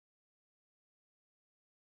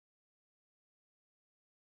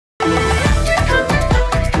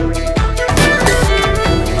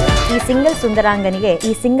Single ಸುಂದರಾಂಗನಿಗೆ ಈ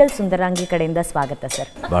single ಸುಂದರಾಂಗಿ ಕಡೆಯಿಂದ ಸ್ವಾಗತ ಸರ್.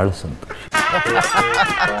 ಭಾಳ ಸಂತೋಷ.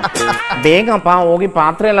 ಬೇಗಪ್ಪ ಹೋಗಿ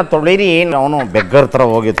ಪಾತ್ರೆ ಎಲ್ಲ ತೊಳಿರಿ, ಅವನು ಬೆಗ್ಗರ್ ಥರ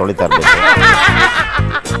ಹೋಗಿ ತೊಳಿತಾ ಇರ್ಬೇಕು.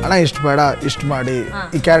 ಅಣ್ಣ ಇಷ್ಟು ಬೇಡ, ಇಷ್ಟು ಮಾಡಿ,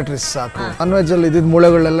 ಈ ಕ್ಯಾರೆಕ್ಟರ್ ಸಾಕು, ನಾನ್ ವೆಜ್ ಅಲ್ಲಿ ಇದ್ದಿದ್ದು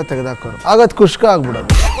ಮೂಳೆಗಳೆಲ್ಲ ತೆಗೆದಾಕೋರು, ಆಗದ್ ಖುಷ್ಕ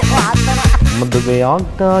ಆಗ್ಬಿಡೋದು. ಮದುವೆ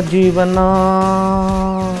ಆಗ್ತಾ ಜೀವನ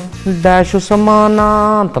ಡ್ಯಾಶು ಸಮಾನ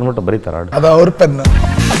ಅಂತ ಅಂದ್ಬಿಟ್ಟು ಬರೀತಾರ. ಅದು ಅವ್ರ ಪೆನ್.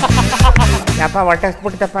 ಯಪ್ಪ ಹೊಟ್ಟೆ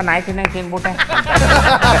ಹಸ್ಬಿಟ್ಟಪ್ಪ, ನಾಯಿ ತಿನ್ಬಿಟ್ಟೆ.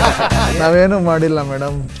 ನಾವೇನು ಮಾಡಿಲ್ಲ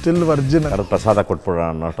ಮೇಡಮ್, ಸ್ಟಿಲ್ ವರ್ಜಿನ್. ಪ್ರಸಾದ ಕೊಟ್ಬಿಡೋಣ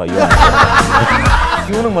ಅನ್ನೋಷ್ಟು. ಅಯ್ಯೋ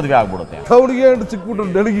ಇವನು ಮದುವೆ ಆಗ್ಬಿಡುತ್ತೆ. ಹುಡುಗಿ ಸಿಕ್ಬಿಟ್ಟು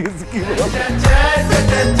ಬೆಳಗ್ಗೆ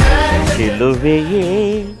ಚೆಲುವೆಯೇ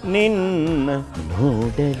ನಿನ್ನ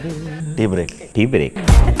ನೋಡಲು. Tea break.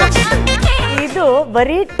 ಇದು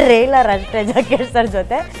ಬರೀ ಟ್ರೇಲರ್ ಅಷ್ಟೇ. ಜಗ್ಗೇಶ್ ಸರ್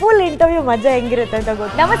ಜೊತೆ ಫುಲ್ ಇಂಟರ್ವ್ಯೂ ಮಜಾ ಹೆಂಗಿರುತ್ತೆ ಅಂತ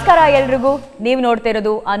ಗೊತ್ತು. ನಮಸ್ಕಾರ ಎಲ್ರಿಗೂ, ನೀವು ನೋಡ್ತಾ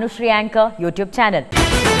ಇರೋದು ಅನುಶ್ರೀ ಆಂಕರ್ ಯೂಟ್ಯೂಬ್ ಚಾನೆಲ್.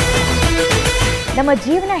 ನಮ್ಮ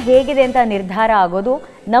ಜೀವನ ಹೇಗಿದೆ ಅಂತ ನಿರ್ಧಾರ ಆಗೋದು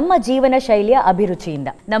ನಮ್ಮ ಜೀವನ ಶೈಲಿಯ ಅಭಿರುಚಿಯಿಂದ.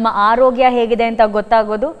 ನಮ್ಮ ಆರೋಗ್ಯ ಹೇಗಿದೆ ಅಂತ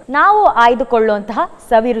ಗೊತ್ತಾಗೋದು ನಾವು ಆಯ್ದುಕೊಳ್ಳುವಂತಹ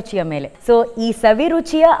ಸವಿರುಚಿಯ ಮೇಲೆ. ಸೊ ಈ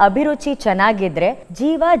ಸವಿರುಚಿಯ ಅಭಿರುಚಿ ಚೆನ್ನಾಗಿದ್ರೆ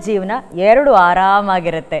ಜೀವನ ಎರಡು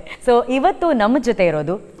ಆರಾಮಾಗಿರುತ್ತೆ. ಸೊ ಇವತ್ತು ನಮ್ಮ ಜೊತೆ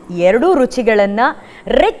ಇರೋದು ಎರಡೂ ರುಚಿಗಳನ್ನ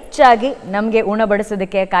ರಿಚ್ ಆಗಿ ನಮಗೆ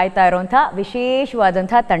ಉಣಬಡಿಸೋದಕ್ಕೆ ಕಾಯ್ತಾ ಇರುವಂತಹ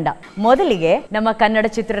ವಿಶೇಷವಾದಂತಹ ತಂಡ. ಮೊದಲಿಗೆ ನಮ್ಮ ಕನ್ನಡ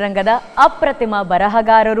ಚಿತ್ರರಂಗದ ಅಪ್ರತಿಮ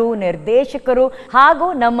ಬರಹಗಾರರು, ನಿರ್ದೇಶಕರು ಹಾಗೂ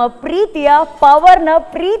ನಮ್ಮ ಪ್ರೀತಿಯ ಪವರ್ನ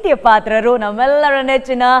ಪ್ರೀತಿಯ ಪಾತ್ರರು, ನಮ್ಮೆಲ್ಲರ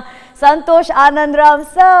ನೆಚ್ಚಿನ Santosh Anandram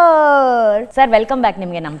sir. Welcome back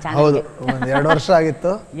ನಿಮಗೆ ನಮ್ಮ ಚಾನೆಲ್. ಹೌದು, 2 ವರ್ಷ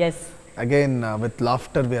ಆಗಿತ್ತು. S, again with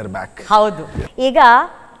laughter we are back. ಹೌದು. ಈಗ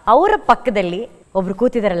ಅವರ ಪಕ್ಕದಲ್ಲಿ ಒಬ್ರು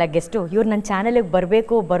ಕೂತಿದಾರಲ್ಲ ಗೆಸ್ಟು, ಇವ್ರು ನನ್ನ ಚಾನೆಲ್ಗೆ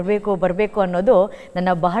ಬರಬೇಕು ಅನ್ನೋದು ನನ್ನ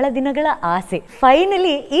ಬಹಳ ದಿನಗಳ ಆಸೆ.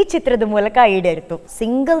 ಫೈನಲಿ ಈ ಚಿತ್ರದ ಮೂಲಕ ಈಡೇರಿತು.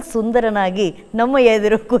 ಸಿಂಗಲ್ ಸುಂದರನಾಗಿ ನಮ್ಮ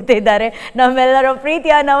ಎದುರು ಕೂತಿದ್ದಾರೆ ನಮ್ಮೆಲ್ಲರ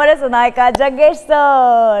ಪ್ರೀತಿಯ ನವರಸ ನಾಯಕ ಜಗ್ಗೇಶ್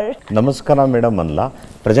ಸರ್. ನಮಸ್ಕಾರ ಮೇಡಮ್ ಅಲ್ಲ,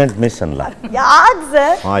 ಪ್ರೆಸೆಂಟ್ ಮಿಸ್ ಅಲ್ಲ. ಯಾಕೆ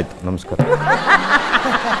ಸರ್? ಆಯ್ತು, ನಮಸ್ಕಾರ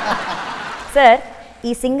ಸರ್.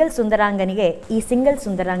 ಈ ಸಿಂಗಲ್ ಸುಂದರಾಂಗನಿಗೆ ಈ ಸಿಂಗಲ್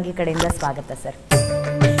ಸುಂದರಾಂಗಿ ಕಡೆಯಿಂದ ಸ್ವಾಗತ ಸರ್.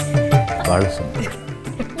 ಭಾಳ ಸಂತೋಷ.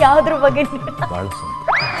 ಯಾವ್ದ್ರ ಬಗ್ಗೆ? ಭಾಳ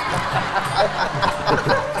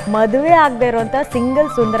ಮದುವೆ ಆಗದೆ ಇರುವಂತ ಸಿಂಗಲ್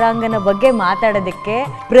ಸುಂದರಾಂಗನ ಬಗ್ಗೆ ಮಾತಾಡೋದಕ್ಕೆ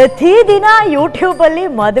ಪ್ರತಿದಿನ ಯೂಟ್ಯೂಬ್ ಅಲ್ಲಿ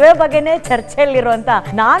ಮದುವೆ ಬಗ್ಗೆನೇ ಚರ್ಚೆಯಲ್ಲಿರುವಂತ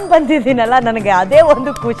ನಾನ್ ಬಂದಿದ್ದೀನಲ್ಲ, ನನಗೆ ಅದೇ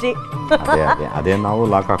ಒಂದು ಖುಷಿ. ಅದೇ ನಾವು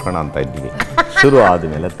ಲಾಕ್ ಹಾಕೋಣ ಅಂತ ಇದ್ವಿ, ಶುರು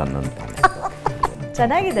ಆದ್ಮೇಲೆ ತನ್ನಂತ.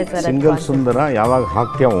 ಚೆನ್ನಾಗಿದೆ ಸರ್. ಸಿಂಗಲ್ ಸುಂದರ ಯಾವಾಗ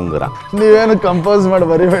ಹಾಕ್ತೀಯ ಉಂಗುರ? ನೀವೇನು ಕಂಪೋಸ್ ಮಾಡಿ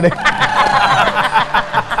ಬರಿಬೇಡಿ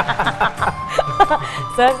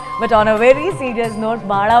sir. But on a very serious note,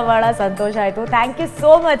 ಬಹಳ ಸಂತೋಷ ಆಯಿತು. Thank you so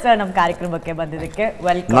much sir ನಮ್ಮ ಕಾರ್ಯಕ್ರಮಕ್ಕೆ ಬಂದಿದ್ದಕ್ಕೆ.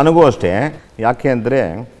 ವೆಲ್ಕಮ್. ನನಗೂ ಅಷ್ಟೇ. ಯಾಕೆ ಅಂದರೆ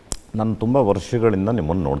ನಾನು ತುಂಬ ವರ್ಷಗಳಿಂದ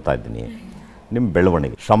ನಿಮ್ಮನ್ನು ನೋಡ್ತಾ ಇದ್ದೀನಿ. ನಿಮ್ಮ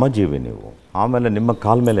ಬೆಳವಣಿಗೆ, ಶ್ರಮಜೀವಿ ನೀವು. ಆಮೇಲೆ ನಿಮ್ಮ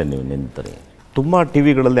ಕಾಲ ಮೇಲೆ ನೀವು ನಿಂತರಿ. ತುಂಬ ಟಿ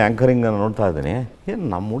ವಿಗಳಲ್ಲಿ ಆ್ಯಂಕರಿಂಗನ್ನು ನೋಡ್ತಾ ಇದ್ದೀನಿ. ಏನು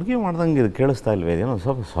ನಮ್ಮ ಹುಡುಗಿ ಮಾಡ್ದಂಗೆ ಇದು ಕೇಳಿಸ್ತಾ ಇಲ್ವೇ, ಏನೋ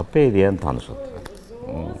ಸ್ವಲ್ಪ ಸೊಪ್ಪೆ ಇದೆಯಾ ಅಂತ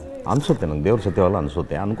ಅನಿಸುತ್ತೆ ನಂಗೆ. ದೇವ್ರ ಸತ್ಯವಲ್ಲ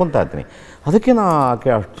ಅನಿಸುತ್ತೆ, ಅನ್ಕೊತಾ ಇರ್ತೀನಿ. ಅದಕ್ಕೆ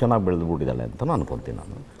ಆಕೆ ಅಷ್ಟು ಚೆನ್ನಾಗಿ ಬೆಳೆದು ಬಿಟ್ಟಿದ್ದಾಳೆ ಅಂತಲೂ ಅನ್ಕೊತೀನಿ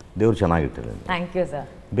ನಾನು. ದೇವ್ರು ಚೆನ್ನಾಗಿಟ್ಟಿರಲಿ. Thank you sir.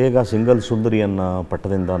 ಬೇಗ ಸಿಂಗಲ್ ಸುಂದರಿಯನ್ನು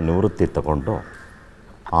ಪಟ್ಟದಿಂದ ನಿವೃತ್ತಿ ತಗೊಂಡು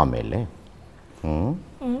ಆಮೇಲೆ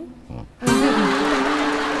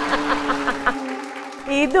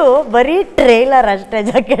ಇದು ಬರೀ ಟ್ರೇಲರ್ ಅಷ್ಟೇ.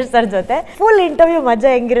 ಜಗ್ಗೇಶ್ ಸರ್ ಜೊತೆ ಫುಲ್ ಇಂಟರ್ವ್ಯೂ ಮಜಾ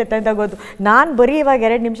ಹೆಂಗಿರುತ್ತೆ ಅಂತ ಗೊತ್ತು. ನಾನು ಬರೀ ಇವಾಗ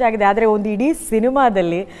 2 ನಿಮಿಷ ಆಗಿದೆ, ಆದರೆ ಒಂದು ಇಡೀ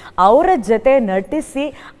ಸಿನಿಮಾದಲ್ಲಿ ಅವರ ಜೊತೆ ನಟಿಸಿ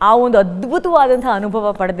ಆ ಒಂದು ಅದ್ಭುತವಾದಂಥ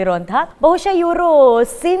ಅನುಭವ ಪಡೆದಿರುವಂತಹ, ಬಹುಶಃ ಇವರು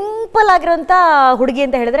ಸಿಂಪಲ್ ಆಗಿರೋಂಥ ಹುಡುಗಿ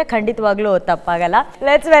ಅಂತ ಹೇಳಿದ್ರೆ ಖಂಡಿತವಾಗ್ಲೂ ತಪ್ಪಾಗಲ್ಲ.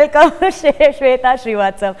 Let's welcome Shweta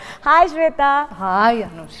Srivastav. Hi Shweta. Hi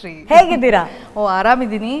Anushree, ಹೇಗಿದ್ದೀರಾ?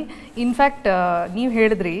 ಆರಾಮಿದ್ದೀನಿ. ಇನ್ಫ್ಯಾಕ್ಟ್ ನೀವು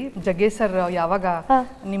ಹೇಳಿದ್ರಿ ಜಗ್ಗೇಶ್ ಸರ್ ಯಾವಾಗ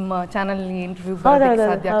ನಿಮ್ಮ ಚಾನಲ್ ಇಂಟರ್ವ್ಯೂ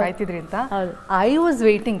ಸಾಧ್ಯ ಕಾಯ್ತಿದ್ರಿ ಅಂತ. I was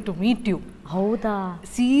waiting to meet you. ಹೌದಾ?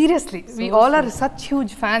 Seriously, we all are such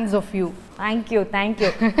huge fans of you. Thank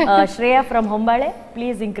you. Shreya from Hombale,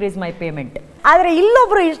 please increase my payment. ಆದ್ರೆ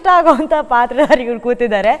ಇಲ್ಲೊಬ್ರು ಇಷ್ಟ ಆಗುವಂತ ಪಾತ್ರಧಾರಿಗಳು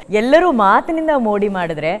ಕೂತಿದ್ದಾರೆ. ಎಲ್ಲರೂ ಮಾತಿನಿಂದ ಮೋಡಿ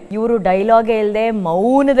ಮಾಡಿದ್ರೆ, ಇವರು ಡೈಲಾಗೇ ಇಲ್ಲದೆ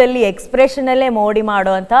ಮೌನದಲ್ಲಿ ಎಕ್ಸ್ಪ್ರೆಷನ್ ಅಲ್ಲೇ ಮೋಡಿ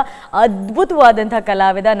ಮಾಡುವಂತ ಅದ್ಭುತವಾದಂಥ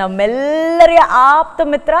ಕಲಾವಿದ, ನಮ್ಮೆಲ್ಲರಿಯ ಆಪ್ತ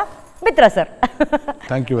ಮಿತ್ರ sir.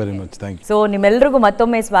 Thank you very much. Thank you. So ನಿಮ್ಮೆಲ್ರಿಗೂ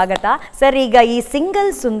ಮತ್ತೊಮ್ಮೆ ಸ್ವಾಗತ ಸರ್. ಈಗ ಈ ಸಿಂಗಲ್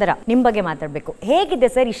ಸುಂದರ ನಿಮ್ಮ ಬಗ್ಗೆ ಮಾತಾಡಬೇಕು. ಹೇಗಿದೆ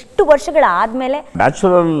ಸರ್ ಇಷ್ಟು ವರ್ಷಗಳಾದ್ಮೇಲೆ?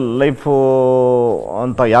 ಬ್ಯಾಚುಲರ್ ಲೈಫು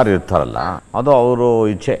ಅಂತ ಯಾರು ಇರ್ತಾರಲ್ಲ, ಅದು ಅವರು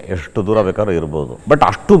ಇಚ್ಛೆ, ಎಷ್ಟು ದೂರ ಬೇಕಾದ್ರೂ ಇರ್ಬೋದು. ಬಟ್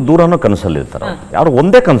ಅಷ್ಟು ದೂರನೂ ಕನಸಲ್ಲಿರ್ತಾರೆ. ಯಾರು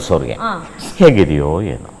ಒಂದೇ ಕನಸು ಅವ್ರಿಗೆ, ಹೇಗಿದೆಯೋ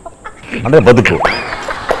ಏನೋ ಅಂದರೆ ಬದುಕು.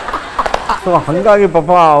 ಸೊ ಹಾಗಾಗಿ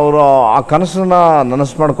ಪಾಪ ಅವರು ಆ ಕನಸನ್ನ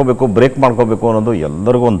ನನಸು ಮಾಡ್ಕೋಬೇಕು, ಬ್ರೇಕ್ ಮಾಡ್ಕೋಬೇಕು ಅನ್ನೋದು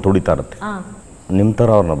ಎಲ್ಲರಿಗೂ ಒಂದು ತುಡಿತಾ ಇರುತ್ತೆ. ನಿಮ್ಮ ಥರ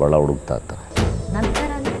ಅವ್ರನ್ನ ಭಾಳ ಹುಡುಕ್ತಾ ಇರ್ತಾರೆ.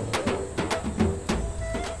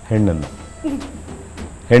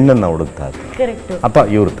 ಹೆಣ್ಣನ್ನು ಹುಡುಕ್ತಾ ಇರ್ತಾರೆ. ಅಥವಾ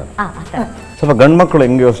ಇವ್ರ ಥರ ಸ್ವಲ್ಪ ಗಂಡು ಮಕ್ಕಳು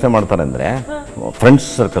ಹೆಂಗೆ ಯೋಚನೆ ಮಾಡ್ತಾರೆ ಅಂದರೆ, ಫ್ರೆಂಡ್ಸ್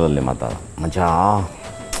ಸರ್ಕಲಲ್ಲಿ ಮಾತಾಡ ಮಜಾ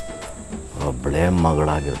ಒಬ್ಬಳೇ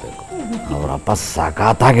ಮಗಳಾಗಿರ್ಬೇಕು ಅವರಪ್ಪ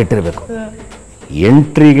ಸಖತ್ತಾಗಿಟ್ಟಿರ್ಬೇಕು,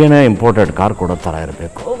 ಎಂಟ್ರಿಗೇನೆ ಇಂಪೋರ್ಟೆಡ್ ಕಾರ್ ಕೊಡೋ ಥರ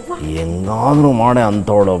ಇರಬೇಕು. ಹೆಂಗಾದ್ರೂ ಮಾಡಿ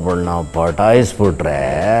ಅಂಥವಳೊಬ್ಬಳನ್ನ ಪಟಾಯಿಸ್ಬಿಟ್ರೆ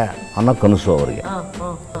ಅನ್ನೋ ಕನಸು ಅವರಿಗೆ.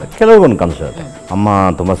 ಕೆಲವ್ರಿಗೊಂದು ಕನಸು ಇರುತ್ತೆ, ಅಮ್ಮ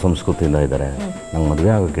ತುಂಬ ಸಂಸ್ಕೃತಿಯಿಂದ ಇದ್ದಾರೆ, ನಂಗೆ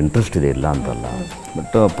ಮದುವೆ ಆಗೋಕ್ಕೆ ಇಂಟ್ರೆಸ್ಟ್ ಇದೆ, ಇಲ್ಲ ಅಂತಲ್ಲ,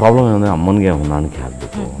 ಬಟ್ ಪ್ರಾಬ್ಲಮ್ ಏನಂದರೆ ಅಮ್ಮನಿಗೆ ಹೊಂದಾಣಿಕೆ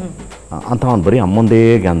ಆಗಬೇಕು ಅಂತ ಅವ್ನು ಬರೀ ಅಮ್ಮಂದೇ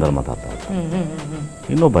ಜ್ಞಾನದಲ್ಲಿ ಮಾತಾಡ್ತಾ ಇರ್ತಾನೆ.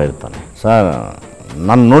 ಇನ್ನೊಬ್ಬ ಇರ್ತಾನೆ, ಸರ್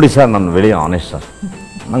ನಾನು ನೋಡಿ ಸರ್, ನಾನು ವೆರಿ ಆನೆಸ್ಟ್ ಸರ್,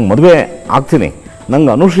 ನಂಗೆ ಮದುವೆ ಆಗ್ತೀನಿ,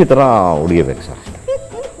 ನಂಗೆ ಅನುಶ್ರೀ ಥರ ಹುಡುಗಿ ಬೇಕು ಸರ್.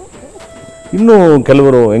 ಇನ್ನೂ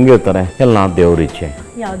ಕೆಲವರು ಹೆಂಗಿರ್ತಾರೆ, ಎಲ್ಲ ದೇವ್ರ ಇಚ್ಛೆ,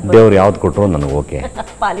 ದೇವ್ರು ಯಾವ್ದು ಕೊಟ್ಟರು ನನಗೆ ಓಕೆ,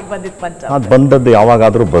 ಅದು ಬಂದದ್ದು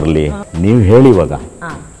ಯಾವಾಗಾದರೂ ಬರಲಿ, ನೀವು ಹೇಳಿ ಇವಾಗ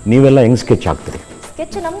ನೀವೆಲ್ಲ ಹೆಂಗ್ ಸ್ಕೆಚ್ ಆಗ್ತೀರಿ?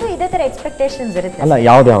 ಸ್ಕೆಚ್ ನಮ್ದು ಇದೇ ತರ ಎಕ್ಸ್ಪೆಕ್ಟೇಷನ್ಸ್ ಇರುತ್ತೆ ಅಲ್ಲ,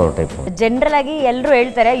 ಯಾವ್ದು ಟೈಪ್? ಜನರಲ್ ಆಗಿ ಎಲ್ಲರೂ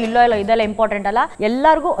ಹೇಳ್ತಾರೆ ಇಲ್ಲ ಇದೆಲ್ಲ ಇಂಪಾರ್ಟೆಂಟ್ ಅಲ್ಲ,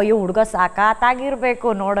 ಎಲ್ಲರಿಗೂ ಅಯ್ಯೋ ಹುಡುಗ ಸಾಕಾಗಿರ್ಬೇಕು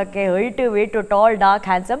ನೋಡೋಕೆ, height weight tall dark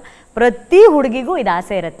handsome, ಪ್ರತಿ ಹುಡುಗಿಗೂ ಇದು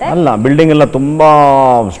ಆಸೆ ಇರುತ್ತೆ. ಅಲ್ಲ, ಬಿಲ್ಡಿಂಗ್ ಎಲ್ಲ ತುಂಬಾ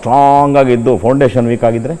ಸ್ಟ್ರಾಂಗ್ ಆಗಿದ್ದು ಫೌಂಡೇಶನ್ ವೀಕ್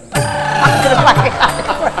ಆಗಿದ್ರೆ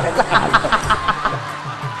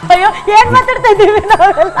ಅಯ್ಯೋ ಏನ್ ಮಾತಾಡ್ತಾ ಇದ್ದೀವಿ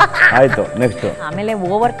ನಾವೆಲ್ಲ. ಆಯ್ತು, ನೆಕ್ಸ್ಟ್. ಆಮೇಲೆ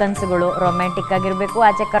ಓವರ್ ಕನ್ಸುಗಳು, ರೊಮ್ಯಾಂಟಿಕ್ ಆಗಿರ್ಬೇಕು,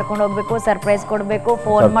 ಆಚೆ ಕರ್ಕೊಂಡು ಹೋಗ್ಬೇಕು, ಸರ್ಪ್ರೈಸ್ ಕೊಡ್ಬೇಕು,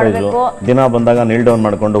 ಫೋನ್ ಮಾಡ್ಬೇಕು, ದಿನ ಬಂದಾಗ ನೀಲ್ ಡೌನ್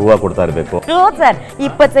ಮಾಡ್ಕೊಂಡು ಹೂವು ಕೊಡ್ತಾ ಇರ್ಬೇಕು. ಸರ್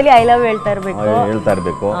 20 ಸಲ ಐ ಲವ್ ಹೇಳ್ತಾ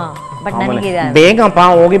ಇರ್ಬೇಕು. ಬಟ್ ನನಗೆ ಬೇಗಪ್ಪ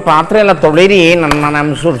ಹೋಗಿ ಪಾತ್ರೆ ಎಲ್ಲ ತೊಳಿರಿ, ನನ್ನ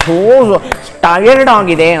ಟಯರ್ಡ್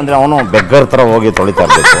ಆಗಿದೆ ಅಂದ್ರೆ ಅವನು ಬೆಗ್ಗರ್ ತರ ಹೋಗಿ ತೊಳಿತಾ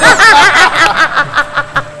ಇರ್ಬೇಕು.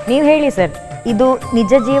 ನೀವು ಹೇಳಿ ಸರ್, ಇದು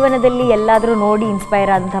ನಿಜ ಜೀವನದಲ್ಲಿ ಎಲ್ಲಾದ್ರೂ ನೋಡಿ ಇನ್ಸ್ಪೈರ್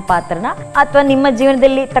ಆದಂತ ಪಾತ್ರನ, ಅಥವಾ ನಿಮ್ಮ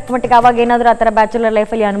ಜೀವನದಲ್ಲಿ ತಕ್ಕಮಟ್ಟಿಗೆ ಅವಾಗ ಏನಾದ್ರೂ ಆತರ ಬ್ಯಾಚುಲರ್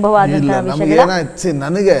ಲೈಫ್ ಅಲ್ಲಿ ಅನುಭವ ಆದಂತ ವಿಷಯಗಳ?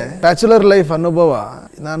 ನನಗೆ ಬ್ಯಾಚುಲರ್ ಲೈಫ್ ಅನುಭವ,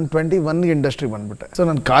 ನಾನು 21 ಇಂಡಸ್ಟ್ರಿ ಬಂದ್ಬಿಟ್ಟೆ. ಸೊ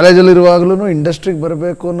ನಾನು ಕಾಲೇಜಲ್ಲಿ ಇರುವಾಗ್ಲೂ ಇಂಡಸ್ಟ್ರಿಗೆ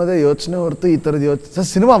ಬರಬೇಕು ಅನ್ನೋದೇ ಯೋಚನೆ ಹೊರತು ಈ ತರದ ಯೋಚನೆ,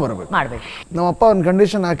 ಸಿನಿಮಾ ಬರಬೇಕು ಮಾಡ್ಬೇಕು. ನಮ್ಮಪ್ಪ ಒಂದು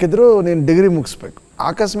ಕಂಡೀಷನ್ ಹಾಕಿದ್ರು, ನೀನು ಡಿಗ್ರಿ ಮುಗಿಸ್ಬೇಕು.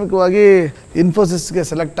 ಆಕಸ್ಮಿಕವಾಗಿ ಇನ್ಫೋಸಿಸ್ಗೆ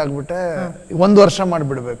ಸೆಲೆಕ್ಟ್ ಆಗ್ಬಿಟ್ಟೆ, 1 ವರ್ಷ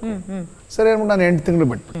ಮಾಡಿಬಿಡ್ಬೇಕು. ಸರಿ ಅಂದ್ಬಿಟ್ಟು ನಾನು 8 ತಿಂಗಳು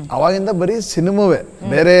ಬಿಟ್ಟು, ಅವಾಗಿಂದ ಬರೀ ಸಿನಿಮಾವೇ,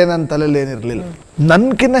 ಬೇರೆ ನನ್ನ ತಲೆಯಲ್ಲಿ ಏನಿರಲಿಲ್ಲ.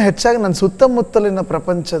 ನನ್ಕಿನ್ನ ಹೆಚ್ಚಾಗಿ ನನ್ನ ಸುತ್ತಮುತ್ತಲಿನ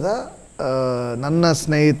ಪ್ರಪಂಚದ ನನ್ನ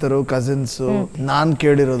ಸ್ನೇಹಿತರು, ಕಸಿನ್ಸು, ನಾನ್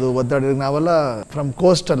ಕೇಳಿರೋದು, ಒದ್ದಾಡಿರೋ, ನಾವೆಲ್ಲ ಫ್ರಮ್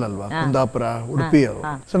ಕೋಸ್ಟಲ್ ಅಲ್ವಾ, ಕುಂದಾಪುರ, ಉಡುಪಿ ಅವರು.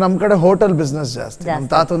 ಸೊ ನಮ್ ಕಡೆ ಹೋಟೆಲ್ ಬಿಸ್ನೆಸ್ ಜಾಸ್ತಿ. ನಮ್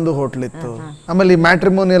ತಾತೊಂದು ಹೋಟ್ಲ್ ಇತ್ತು. ಆಮೇಲೆ ಈ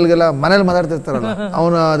ಮ್ಯಾಟ್ರಿಮೋನಿಯಲ್ಗೆಲ್ಲ ಮನೇಲಿ ಮಾತಾಡ್ತಿರ್ತಾರಲ್ಲ,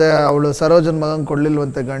 ಅವನು ಅವಳು ಸರೋಜನ್ ಮಗನ್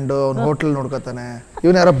ಕೊಡ್ಲಿಲ್ವಂತೆ ಗಂಡು, ಅವ್ನು ಹೋಟೆಲ್ ನೋಡ್ಕೋತಾನೆ,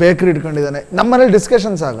 ಇವನ್ ಯಾರೋ ಬೇಕರಿ ಇಟ್ಕೊಂಡಿದ್ದಾನೆ. ನಮ್ಮನೇಲಿ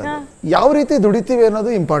ಡಿಸ್ಕಷನ್ಸ್ ಆಗೋದು, ಯಾವ ರೀತಿ ದುಡಿತೀವಿ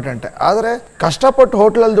ಅನ್ನೋದು ಇಂಪಾರ್ಟೆಂಟ್. ಆದ್ರೆ ಕಷ್ಟಪಟ್ಟು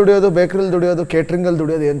ಹೋಟ್ಲಲ್ಲಿ ದುಡಿಯೋದು, ಬೇಕರಿಲಿ ದುಡಿಯೋದು, ಕೇಟರಿಂಗ್ ಅಲ್ಲಿ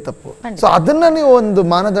ದುಡಿಯೋದು ಏನ್ ತಪ್ಪು? ಸೊ ಅದನ್ನ ನೀವು ಒಂದು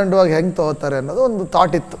ಮಾನದಂಡವಾಗಿ ಹೆಂಗ್ ತಗೋತಾರೆ ಅನ್ನೋದು ಒಂದು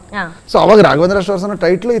ಥಾಟ್ ಇತ್ತು. ಸೊ ಅವಾಗ ರಾಘವೇಂದ್ರ ಸ್ಟೋರ್ಸ್ ಅನ್ನೋ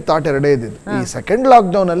ಟೈಟ್ಲು, ಈ ಥಾಟ್ ಎರಡೇ ಇದ್ದಿದ್ದು. ಈ ಸೆಕೆಂಡ್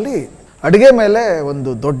ಲಾಕ್ಡೌನ್ ಅಲ್ಲಿ ಅಡಿಗೆ ಮೇಲೆ ಒಂದು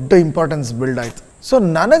ದೊಡ್ಡ ಇಂಪಾರ್ಟೆನ್ಸ್ ಬಿಲ್ಡ್ ಆಯ್ತು. ಸೊ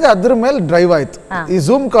ನನಗೆ ಅದ್ರ ಮೇಲೆ ಡ್ರೈವ್ ಆಯ್ತು. ಈ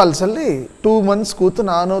ಝೂಮ್ ಕಾಲ್ಸ್ ಅಲ್ಲಿ 2 months ಕೂತು,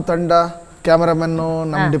 ನಾನು ತಂಡ, ಕ್ಯಾಮರಾಮನ್ನು,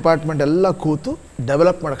 ನಮ್ಮ ಡಿಪಾರ್ಟ್ಮೆಂಟ್ ಎಲ್ಲ ಕೂತು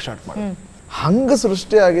ಡೆವಲಪ್ ಮಾಡಕ್ ಸ್ಟಾರ್ಟ್ ಮಾಡಿ, ಹಂಗ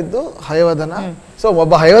ಸೃಷ್ಟಿ ಆಗಿದ್ದು ಹಯವದನ. ಸೊ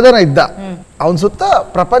ಒಬ್ಬ ಹಯವದನ ಇದ್ದ, ಅವನ್ ಸುತ್ತ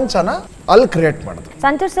ಪ್ರಪಂಚನ ಅಲ್ಲಿ ಕ್ರಿಯೇಟ್ ಮಾಡಿದ್ರು.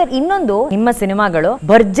 ಸಂತೋಷ್ ಸರ್, ಇನ್ನೊಂದು, ನಿಮ್ಮ ಸಿನಿಮಾಗಳು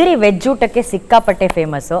ಭರ್ಜರಿ ವೆಜ್ ಊಟಕ್ಕೆ ಸಿಕ್ಕಾಪಟ್ಟೆ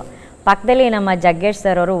ಫೇಮಸ್. ಪಕ್ಕದಲ್ಲಿ ನಮ್ಮ ಜಗ್ಗೇಶ್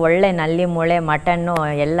ಸರ್ ಅವರು ಒಳ್ಳೆ ನಲ್ಲಿ ಮೂಳೆ, ಮಟನ್ನು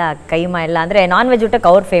ಎಲ್ಲ, ಕೈಮಾ ಎಲ್ಲ, ಅಂದ್ರೆ ನಾನ್ ವೆಜ್ ಊಟಕ್ಕೆ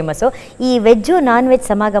ಅವ್ರು ಫೇಮಸ್. ಈ ವೆಜ್ಜು ನಾನ್ ವೆಜ್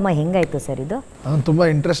ಸಮಾಗಮ ಹೆಂಗಾಯ್ತು ಸರ್ ಇದು? ಅದೊಂದು ತುಂಬಾ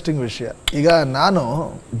ಇಂಟ್ರೆಸ್ಟಿಂಗ್ ವಿಷಯ. ಈಗ ನಾನು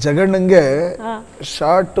ಜಗಣ್ಣಂಗೆ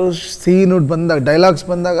ಶಾರ್ಟ್ ಸೀನ್ ಬಂದಾಗ, ಡೈಲಾಗ್ಸ್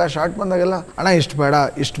ಬಂದಾಗ, ಶಾರ್ಟ್ ಬಂದಾಗೆಲ್ಲ, ಅಣ್ಣ ಇಷ್ಟು ಬೇಡ,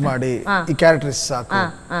 ಇಷ್ಟು ಮಾಡಿ, ಈ ಕ್ಯಾರೆಕ್ಟರ್ಸ್ ಸಾಕು.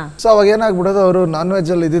 ಸೊ ಅವಾಗ ಏನಾಗ್ಬಿಡೋದು, ಅವರು ನಾನ್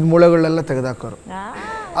ವೆಜ್ ಅಲ್ಲಿ ಇದ್ದಿದ್ದ ಮೂಳೆಗಳೆಲ್ಲ ತೆಗೆದಾಕೋರು,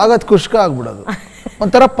 ಆಗದ್ ಕುಷ್ಕ ಆಗ್ಬಿಡೋದು,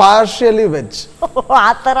 ಒಂಥರ ಪಾರ್ಶಿಯಲಿ ವೆಜ್.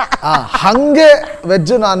 ಹಂಗೆ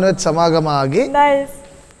ವೆಜ್ ನಾನ್ ವೆಜ್ ಸಮಾಗಮ ಆಗಿ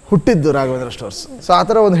ಹುಟ್ಟಿದ್ದು ರಾಘವೇಂದ್ರ ಸ್ಟೋರ್ಸ್. ಸೊ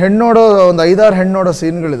ಆತರ ಒಂದು ಹೆಣ್ಣೋಡೋ, ಒಂದು 5-6 ಹೆಣ್ಣೋಡೋ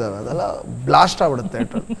ಸೀನ್ಗಳಿದಾವೆ, ಅದೆಲ್ಲ ಬ್ಲಾಸ್ಟ್ ಆಗ್ಬಿಡುತ್ತೆ.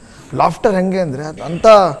 ಲಾಫ್ಟರ್ ಹೆಂಗೆ ಅಂದ್ರೆ ಅಂತ,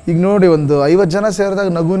 ಈಗ ನೋಡಿ, ಒಂದು 50 ಜನ ಸೇರಿದಾಗ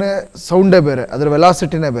ನಗುನೇ ಸೌಂಡೇ ಬೇರೆ, ಅದ್ರ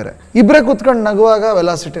ವೆಲಾಸಿಟಿನೇ ಬೇರೆ. ಇಬ್ರೇ ಕೂತ್ಕೊಂಡು ನಗುವಾಗ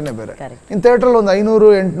ವೆಲಾಸಿಟಿನೇ ಬೇರೆ. ಇನ್ ಥಿಯೇಟ್ರಲ್ಲಿ ಒಂದು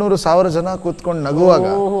 500, 800, 1000 ಜನ ಕೂತ್ಕೊಂಡು ನಗುವಾಗ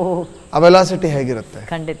ಆ ವೆಲಾಸಿಟಿ ಹೇಗಿರುತ್ತೆ?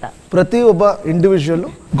 ಖಂಡಿತ. ಪ್ರತಿಯೊಬ್ಬ ಇಂಡಿವಿಜುವಲ್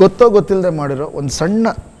ಗೊತ್ತೋ ಗೊತ್ತಿಲ್ಲದೆ ಮಾಡಿರೋ ಒಂದು ಸಣ್ಣ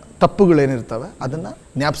ತಪ್ಪುಗಳೇನಿರ್ತವೆ ಅದನ್ನ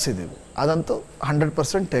ಜ್ಞಾಪಿಸಿದೀವಿ, ಅದಂತೂ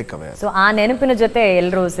 100% ಟೇಕ್ ಅವೇ. ಸೊ ಆ ನೆನಪಿನ ಜೊತೆ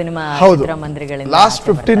ಎಲ್ಲರೂ cinema ಚಿತ್ರಮಂದಿರಗಳಿಂದ last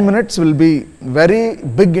 15 minutes will be very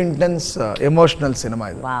big intense emotional cinema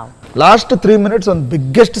ಇದು. ಲಾಸ್ಟ್ 3 minutes ಒಂದು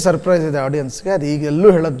ಬಿಗ್ಗೆಸ್ಟ್ ಸರ್ಪ್ರೈಸ್ ಇದೆ ಆಡಿಯನ್ಸ್ಗೆ. ಅದು ಈಗ ಎಲ್ಲೂ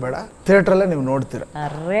ಹೇಳೋದು ಬೇಡ, ಥಿಯೇಟರ್ ಅಲ್ಲೇ ನೀವು ನೋಡ್ತೀರಾ.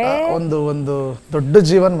 ಒಂದು ದೊಡ್ಡ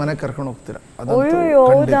ಜೀವನ್ ಮನೆ ಕರ್ಕೊಂಡು ಹೋಗ್ತೀರಾ.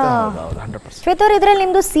 ಶ್ವೇತಾ ಅವ್ರ, ಇದ್ರಲ್ಲಿ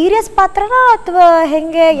ನಿಮ್ದು ಸೀರಿಯಸ್ ಪಾತ್ರನ ಅಥವಾ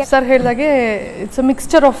ಹೆಂಗೆ? ಸರ್ ಹೇಳಿದಾಗೆ it's a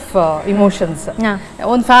mixture of emotions.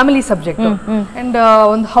 ಒಂದು ಫ್ಯಾಮಿಲಿ ಸಬ್ಜೆಕ್ಟ್ ಅಂಡ್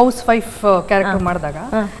ಒಂದು ಹೌಸ್ ವೈಫ್ ಕ್ಯಾರೆಕ್ಟರ್ ಮಾಡಿದಾಗ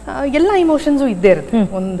ಎಲ್ಲ ಇಮೋಷನ್ಸು ಇದ್ದೇ ಇರುತ್ತೆ.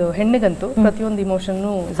 ಒಂದು ಹೆಣ್ಣಿಗಂತೂ ಪ್ರತಿಯೊಂದು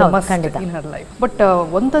ಇಮೋಷನ್ನು ಇನ್ ಹರ್ ಲೈಫ್. ಬಟ್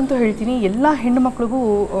ಒಂದಂತೂ ಹೇಳ್ತೀನಿ, ಎಲ್ಲ ಹೆಣ್ಣು ಮಕ್ಳಿಗೂ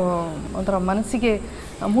ಒಂಥರ ಮನಸ್ಸಿಗೆ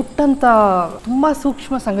ಮುಟ್ಟಂತ ತುಂಬಾ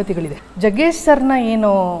ಸೂಕ್ಷ್ಮ ಸಂಗತಿಗಳಿದೆ. ಜಗ್ಗೇಶ್ ಸರ್ನ ಏನು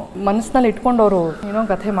ಮನಸ್ಸಿನಲ್ಲಿ ಇಟ್ಕೊಂಡು ಅವರು ಏನೋ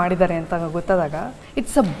ಕಥೆ ಮಾಡಿದ್ದಾರೆ ಅಂತ ಗೊತ್ತಾದಾಗ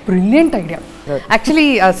it's a brilliant idea. Actually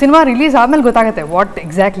cinema release ಆದ್ಮೇಲೆ ಗೊತ್ತಾಗುತ್ತೆ ವಾಟ್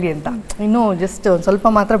ಎಕ್ಸಾಕ್ಟ್ಲಿ ಅಂತ. ಇನ್ನು ಜಸ್ಟ್ ಒಂದು ಸ್ವಲ್ಪ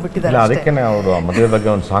ಮಾತ್ರ ಬಿಟ್ಟಿದ್ದಾರೆ. ಅದಕ್ಕೆ ಅವರು ಮದುವೆ ಬಗ್ಗೆ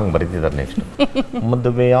ಒಂದು ಸಾಂಗ್ ಬರೀತಿದ್ದಾರೆ ನೆಕ್ಸ್ಟ್.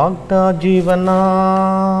 ಮದುವೆ ಆಗ್ತಾ ಜೀವನ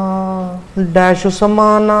ಡ್ಯಾಶು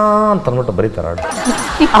ಸಮಾನ ಅಂತ ಅಂದ್ಬಿಟ್ಟು ಬರೀತಾರ.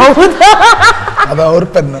 ಅದು ಅವ್ರ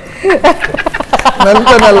ಪೆನ್, ನನ್ನ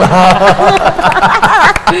ಪೆನ್ ಅಲ್ಲ.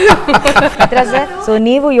 ಸೊ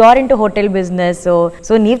ನೀವು you are into hotel business.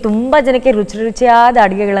 So ನೀವು ತುಂಬಾ ಜನಕ್ಕೆ ರುಚಿ ರುಚಿಯಾದ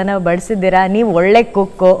ಅಡುಗೆಗಳನ್ನ ಬಡಿಸಿದ್ದೀರಾ, ನೀವು ಒಳ್ಳೆ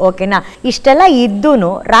ಕುಕ್, ಓಕೆನಾ? ಇಷ್ಟೆಲ್ಲ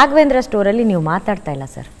ಇದ್ದೂನು ರಾಘವೇಂದ್ರ ಸ್ಟೋರ್ ಅಲ್ಲಿ ನೀವು ಮಾತಾಡ್ತಾ ಇಲ್ಲ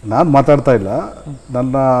ಸರ್. ನಾನು ಮಾತಾಡ್ತಾ ಇಲ್ಲ,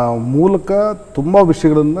 ನನ್ನ ಮೂಲಕ ತುಂಬಾ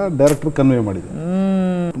ವಿಷಯಗಳನ್ನ ಡೈರೆಕ್ಟರ್ ಕನ್ವೆ ಮಾಡಿದೆ.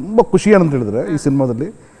 ತುಂಬಾ ಖುಷಿ ಏನಂತ ಹೇಳಿದ್ರೆ ಈ ಸಿನಿಮಾದಲ್ಲಿ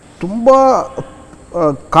ತುಂಬಾ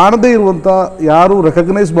ಕಾಣದೇ ಇರುವಂತ, ಯಾರು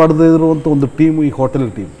ರೆಕಗ್ನೈಸ್ ಮಾಡದೇ ಇರುವಂತ ಒಂದು ಟೀಮ್ ಈ ಹೋಟೆಲ್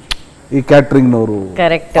ಟೀಮ್, ಈ ಕ್ಯಾಟ್ರಿಂಗ್ನವರು.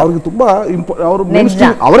 ಅವ್ರಿಗೆ ತುಂಬಾ ಅವರು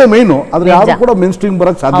ಅವರೇ ಮೈನು, ಆದ್ರೆ ಯಾರು ಕೂಡ ಮೇನ್ ಸ್ಟ್ರೀಮ್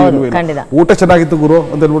ಬರಕ್ ಸಾಧ್ಯ ಇಲ್ಲ. ಊಟ ಚೆನ್ನಾಗಿತ್ತು ಗುರು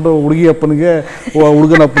ಅಂತ ಹೇಳ್ಬಿಟ್ಟು ಹುಡುಗಿ ಅಪ್ಪನಿಗೆ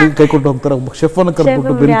ಹುಡುಗನ ಅಪ್ಪನಿಗೆ ಕೈ ಕೊಟ್ಟು ಹೋಗ್ತಾರೆ. ಶೆಫ್ ಅನ್ನ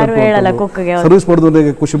ಕರ್ಬಿಟ್ಟು ಬೆನ್ನು ಸರ್ವಿಸ್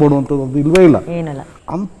ಮಾಡೋದಕ್ಕೆ ಖುಷಿ ಮಾಡುವಂಥದ್ದು ಇಲ್ವೇ ಇಲ್ಲ.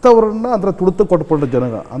 ಅಂಥವ್ರನ್ನ ಅಂದ್ರೆ ತುಳಿತ ಕೊಟ್ಟುಕೊಂಡ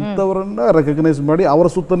ಜನ, ಅಂಥವ್ರನ್ನ ರೆಕಗ್ನೈಸ್ ಮಾಡಿ ಅವರ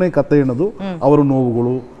ಸುತ್ತನೇ ಕತೆ ಎನ್ನೋದು, ಅವರ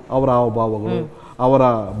ನೋವುಗಳು, ಅವರ ಹಾವಭಾವಗಳು, ಅವರ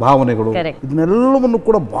ಭಾವನೆಗಳು, ಇದನ್ನೆಲ್ಲವನ್ನು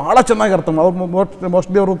ಕೂಡ ಬಹಳ ಚೆನ್ನಾಗಿ ಅರ್ಥ ಮಾಡಿ,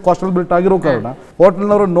 ಮೋಸ್ಟ್ಲಿ ಅವರು ಕಾಸ್ಟಲ್ ಬಿಲ್ಟ್ ಆಗಿರೋ ಕಾರಣ,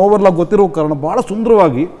 ಹೋಟೆಲ್ನವರು ನೋವೆಲ್ಲ ಗೊತ್ತಿರೋ ಕಾರಣ ಬಹಳ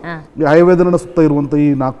ಸುಂದರವಾಗಿ ಆಯುರ್ವೇದನ ಸುತ್ತ ಇರುವಂಥ ಈ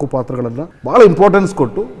 4 ಪಾತ್ರಗಳೆಲ್ಲ ಬಹಳ ಇಂಪಾರ್ಟೆನ್ಸ್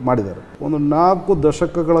ಕೊಟ್ಟು ಮಾಡಿದ್ದಾರೆ. ಒಂದು 4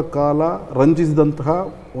 ದಶಕಗಳ ಕಾಲ ರಂಜಿಸಿದಂತಹ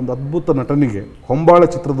ಒಂದು ಅದ್ಭುತ ನಟನಿಗೆ ಹೊಂಬಾಳೆ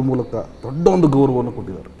ಚಿತ್ರದ ಮೂಲಕ ದೊಡ್ಡ ಒಂದು ಗೌರವವನ್ನು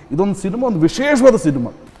ಕೊಟ್ಟಿದ್ದಾರೆ. ಇದೊಂದು ಸಿನಿಮಾ, ಒಂದು ವಿಶೇಷವಾದ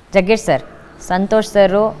cinema. Jaggesh sir, Santosh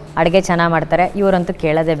sir ಅಡುಗೆ ಚೆನ್ನಾಗಿ ಮಾಡ್ತಾರೆ, ಇವರಂತೂ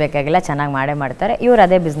ಕೇಳೋದೇ ಬೇಕಾಗಿಲ್ಲ, ಚೆನ್ನಾಗಿ ಮಾಡೇ ಮಾಡ್ತಾರೆ. ಇವ್ರು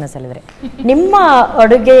ಅದೇ ಬಿಸ್ನೆಸ್ ಅಲ್ಲಿದ್ರೆ. ನಿಮ್ಮ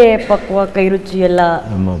ಅಡುಗೆ ಪಕ್ವ, ಕೈ ರುಚಿ ಎಲ್ಲ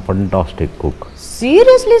ಫಂಟಾಸ್ಟಿಕ್ ಕುಕ್.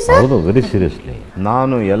 Seriously sir? ಹೌದು, ವೆರಿ ಸೀರಿಯಸ್ಲಿ.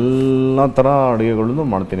 ನಾನು ಎಲ್ಲ ಥರ ಅಡುಗೆಗಳನ್ನು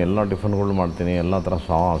ಮಾಡ್ತೀನಿ, ಎಲ್ಲ ಟಿಫನ್ಗಳು ಮಾಡ್ತೀನಿ, ಎಲ್ಲ ಥರ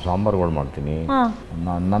ಸಾಂಬಾರುಗಳು ಮಾಡ್ತೀನಿ.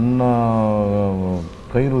 ನನ್ನ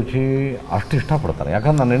ಕೈ ರುಚಿ ಅಷ್ಟು ಇಷ್ಟಪಡ್ತಾರೆ.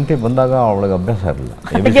 ಯಾಕಂದ್ರೆ ನನ್ನ ಹೆಂಡತಿ ಬಂದಾಗ ಅವಳಿಗೆ ಅಭ್ಯಾಸ ಇರಲಿಲ್ಲ,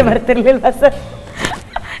 ಅಡುಗೆ ಬರ್ತಿರ್ಲಿಲ್ವಾ ಸರ್?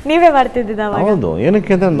 ನೀವೇ ಮಾಡ್ತಿದ್ದ? ಹೌದು.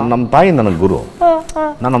 ಏನಕ್ಕೆ ಅಂದರೆ ನಮ್ಮ ತಾಯಿ ನನಗೆ ಗುರು,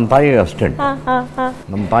 ನಾನು ನಮ್ಮ ತಾಯಿಗೆ ಅಸಿಸ್ಟೆಂಟ್.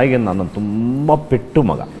 ನಮ್ಮ ತಾಯಿಗೆ ನಾನು ತುಂಬ ಪೆಟ್ಟು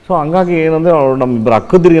ಮಗ. ಸೊ ಹಂಗಾಗಿ ಏನಂದರೆ ಅವಳು ನಮ್ಮಿಬ್ಬರು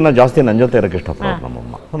ಅಕ್ಕದ್ರಿಗಿನ ಜಾಸ್ತಿ ನನ್ನ ಜೊತೆ ಇರೋಕ್ಕೆ ಇಷ್ಟಪಡೋರು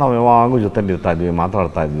ನಮ್ಮಮ್ಮ. ಸೊ ನಾವು ಯಾವಾಗೂ ಜೊತೆಲಿ ಇರ್ತಾ ಇದ್ವಿ,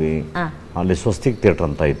 ಮಾತಾಡ್ತಾ ಇದ್ವಿ. ಅಲ್ಲಿ ಸ್ವಸ್ತಿಕ್ ಥಿಯೇಟ್ರ್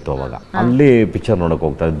ಅಂತ ಇತ್ತು ಅವಾಗ, ಅಲ್ಲಿ ಪಿಕ್ಚರ್ ನೋಡೋಕೆ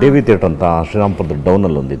ಹೋಗ್ತಾ ಇದ್ವಿ. ದೇವಿ ಥಿಯೇಟ್ರ್ ಅಂತ ಶ್ರೀರಾಮ್ಪುರದ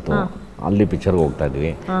ಡೌನಲ್ಲಿ ಒಂದಿತ್ತು, ಅಲ್ಲಿ ಪಿಕ್ಚರ್ಗೆ ಹೋಗ್ತಾ ಇದ್ವಿ.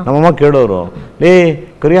 ನಮ್ಮಮ್ಮ ಕೇಳೋರು,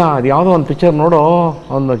 ಕರಿಯಾ ಅದು ಯಾವುದೋ ಒಂದು ಪಿಕ್ಚರ್ ನೋಡೋ,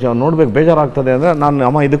 ಒಂದು ನೋಡ್ಬೇಕು, ಬೇಜಾರಾಗ್ತದೆ ಅಂದರೆ ನಾನು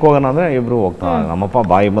ಅಮ್ಮ ಇದಕ್ಕೆ ಹೋಗೋಣ ಅಂದರೆ ಇಬ್ಬರು ಹೋಗ್ತಾ. ನಮ್ಮಪ್ಪ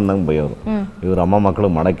ಬಾಯಿ ಬಂದಂಗೆ ಬೈಯೋರು, ಇವ್ರ ಅಮ್ಮ ಮಕ್ಕಳು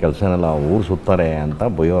ಮಾಡೋ ಕೆಲಸನೆಲ್ಲ ಊರು ಸುತ್ತಾರೆ ಅಂತ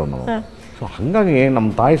ಬೈಯೋರು ನಾವು. ಸೊ ಹಾಗಾಗಿ ನಮ್ಮ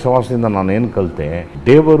ತಾಯಿ ಸವಾಸದಿಂದ ನಾನೇನು ಕಲಿತೆ,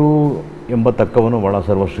 ದೇವರು ಎಂಬ ತಕ್ಕವನು ಬಹಳ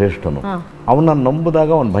ಸರ್ವಶ್ರೇಷ್ಠನು. ಅವನ್ನ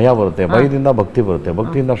ನಂಬಿದಾಗ ಒಂದು ಭಯ ಬರುತ್ತೆ, ಭಯದಿಂದ ಭಕ್ತಿ ಬರುತ್ತೆ,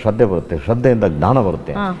 ಭಕ್ತಿಯಿಂದ ಶ್ರದ್ಧೆ ಬರುತ್ತೆ, ಶ್ರದ್ಧೆಯಿಂದ ಜ್ಞಾನ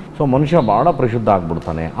ಬರುತ್ತೆ. ಸೊ ಮನುಷ್ಯ ಬಹಳ ಪರಿಶುದ್ಧ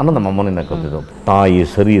ಆಗ್ಬಿಡ್ತಾನೆ ಅನ್ನೋದು ನಮ್ಮ ಅಮ್ಮನಿಂದ ಕಲಿತಿದ್ದು. ತಾಯಿ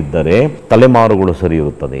ಸರಿ ಇದ್ದರೆ ತಲೆಮಾರುಗಳು ಸರಿ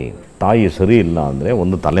ಇರುತ್ತದೆ, ತಾಯಿ ಸರಿ ಇಲ್ಲ ಅಂದರೆ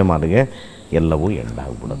ಒಂದು ತಲೆಮಾರಿಗೆ ಎಲ್ಲವೂ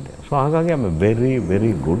ಎಂಡಾಗ್ಬಿಡುತ್ತೆ. ಸೊ ಹಾಗಾಗಿ I am A very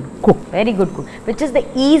very good cook. Very good cook. Which is the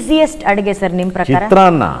easiest ಅಡುಗೆ ಸರ್ ನಿಮ್ಮ ಪ್ರಕಾರ?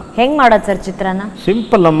 ಚಿತ್ರಾನ್ನ. ಹೆಂಗ್ ಮಾಡೋದು ಸರ್ ಚಿತ್ರಾನ್ನ?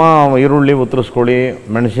 ಸಿಂಪಲ್ ಅಮ್ಮ, ಈರುಳ್ಳಿ ಉತ್ತರಿಸ್ಕೊಳ್ಳಿ,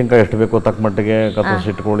 ಮೆಣಸಿನ್ಕಾಯಿ ಎಷ್ಟು ಬೇಕೋ ತಕ್ಕ ಮಟ್ಟಿಗೆ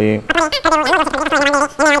ಕತ್ತರಿಸಿಟ್ಕೊಳ್ಳಿ,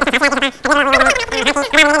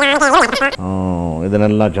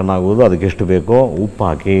 ಇದನ್ನೆಲ್ಲ ಚೆನ್ನಾಗುವುದು, ಅದಕ್ಕೆ ಎಷ್ಟು ಬೇಕೋ ಉಪ್ಪು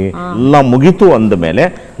ಹಾಕಿ ಎಲ್ಲ ಮುಗಿತು ಅಂದಮೇಲೆ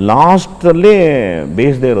ಲಾಸ್ಟಲ್ಲಿ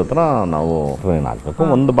ಬೇಯಿಸದೇ ಇರೋ ಥರ ನಾವು ಏನು ಹಾಕಬೇಕು.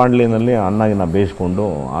 ಒಂದು ಬಾಣಲಿನಲ್ಲಿ ಅನ್ನಗಿನ ಬೇಯಿಸ್ಕೊಂಡು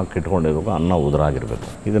ಹಾಕಿಟ್ಕೊಂಡಿರ್ಬೇಕು, ಅನ್ನ ಉದುರಾಗಿರ್ಬೇಕು.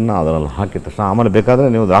 ಇದನ್ನು ಅದರಲ್ಲಿ ಹಾಕಿದ ತಕ್ಷಣ ಆಮೇಲೆ ಬೇಕಾದರೆ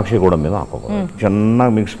ನೀವು ದ್ರಾಕ್ಷಿ ಗೋಡಂಬಿನೂ ಹಾಕೋಬೋದು.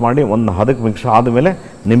 ಚೆನ್ನಾಗಿ ಮಿಕ್ಸ್ ಮಾಡಿ ಒಂದು ಹದಕ್ಕೆ ಮಿಕ್ಸ್ ಆದಮೇಲೆ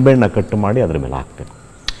ನಿಂಬೆಹಣ್ಣ ಕಟ್ ಮಾಡಿ ಅದ್ರ ಮೇಲೆ ಹಾಕಬೇಕು.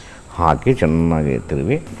 ಹಾಕಿ ಚೆನ್ನಾಗಿ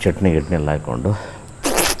ತಿರುವಿ ಚಟ್ನಿ ಎಲ್ಲ ಹಾಕ್ಕೊಂಡು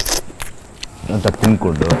ಅಂತ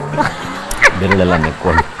ತಿನ್ಕೊಂಡು ಬೆರಳೆಲ್ಲ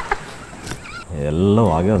ನೆಕ್ಕೊಂಡು ಎಲ್ಲವೂ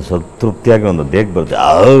ಹಾಗೆ ಒಂದು ಸಂತೃಪ್ತಿಯಾಗಿ ಒಂದು ದೇಹ ಬರುತ್ತೆ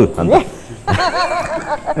ಅಂತ.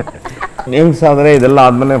 ನಿಮ್ಸಾದರೆ ಇದೆಲ್ಲ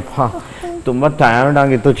ಆದಮೇಲೆ ತುಂಬ ಟಯರ್ಡ್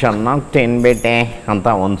ಆಗಿತ್ತು, ಚೆನ್ನಾಗಿ ತಿನ್ಬಿಟ್ಟೆ ಅಂತ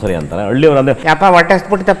ಒಂದ್ಸರಿ ಅಂತಾರೆ. ಹಳ್ಳಿಯವ್ರು ಅಂದರೆ ಯಪ್ಪ ಹೊಟ್ಟೆ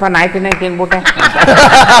ಹಸ್ಬಿಟ್ಟಿತ್ತಪ್ಪ, ನಾಯಿ ತಿನ್ಬಿಟ್ಟೆ.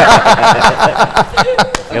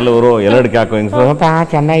 ಕೆಲವರು ಎಲ್ಲಡಿಕೆ ಹಾಕೋ ಹಿಂಗೆ ಸ್ವಲ್ಪ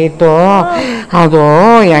ಚೆನ್ನಾಗಿತ್ತು ಅದು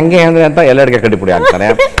ಹೆಂಗೆ ಅಂದರೆ ಅಂತ ಎಲ್ಲಡಿಕೆ ಕಡ್ಡಿ ಪುಡಿ ಹಾಕ್ತಾರೆ.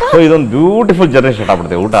 ಸೊ ಇದೊಂದು ಬ್ಯೂಟಿಫುಲ್ ಜರ್ನಿ ಸ್ಟಾರ್ಟ್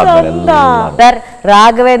ಆಗ್ಬಿಡುತ್ತೆ ಊಟ ಆದಮೇಲೆ. Sir,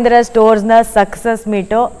 Raghavendra ಸ್ಟೋರ್ಸ್ನ success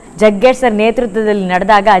meet Jaggesh sir ನೇತೃತ್ವದಲ್ಲಿ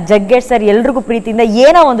ನಡೆದಾಗ ಜಗ್ಗೇಶ್ ಸರ್ ಎಲ್ರಿಗೂ ಪ್ರೀತಿಯಿಂದ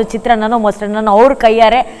ಏನೋ ಒಂದು ಚಿತ್ರಾನ್ನನೋ ಮೊಸರನ್ನೋ ಅವ್ರ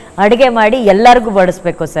ಕೈಯಾರೆ ಅಡುಗೆ ಮಾಡಿ ಎಲ್ಲರಿಗೂ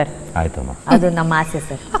ಬಡಿಸ್ಬೇಕು ಸರ್. ಆಯ್ತಮ್ಮ, ಅದು ನಮ್ಮ ಆಸೆ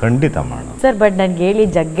ಸರ್. ಖಂಡಿತ ಮಾಡು ಸರ್. ಬಟ್ ನನ್ಗೆ ಹೇಳಿ,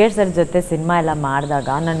 ಜಗ್ಗೇಶ್ ಸರ್ ಜೊತೆ ಸಿನಿಮಾ ಎಲ್ಲ ಮಾಡಿದಾಗ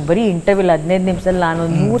ನಾನು ಬರೀ ಇಂಟರ್ವ್ಯೂಲ್ 15 ನಿಮಿಷದಲ್ಲಿ ನಾನು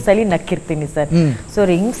 100 ಸಲ ನಕ್ಕಿರ್ತೀನಿ ಸರ್. ಸೊ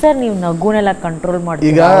ಹಿಂಗ್ ಸರ್ ನೀವು ನಗುನೆಲ್ಲ ಕಂಟ್ರೋಲ್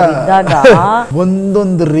ಮಾಡ್ತೀರಾ?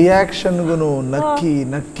 ಒಂದೊಂದು ರಿಯಾಕ್ಷನ್ಗೂ ನಕ್ಕಿ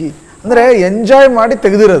ಅಂದ್ರೆ ಎಂಜಾಯ್ ಮಾಡಿ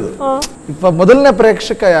ತೆಗೆದಿರೋದು. ಮೊದಲನೇ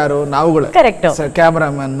ಪ್ರೇಕ್ಷಕ ಯಾರು? ನಾವುಗಳೇ.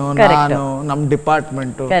 ಕ್ಯಾಮರಾಮನ್, ನಾನು, ನಮ್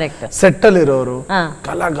ಡಿಪಾರ್ಟ್ಮೆಂಟ್, ಸೆಟ್ ಅಲ್ಲಿ ಇರೋರು,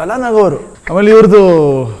 ಗಲ ನಗೋರು. ಆಮೇಲೆ ಇವ್ರದ್ದು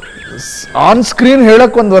ಆನ್ ಸ್ಕ್ರೀನ್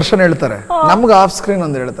ಹೇಳಕ್ ಒಂದ್ ವರ್ಷನ್ ಹೇಳ್ತಾರೆ, ನಮ್ಗೆ ಆಫ್ ಸ್ಕ್ರೀನ್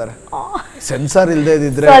ಒಂದ್ ಹೇಳ್ತಾರೆ. ಸೆನ್ಸಾರ್ ಇಲ್ದೇ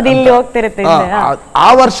ಇದ್ರೆ ಆ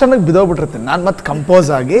ವರ್ಷನಿಗೆ ಬಿದೋಗ್ಬಿಟ್ಟಿರ್ತೀನಿ ನಾನು. ಮತ್ತೆ ಕಂಪೋಸ್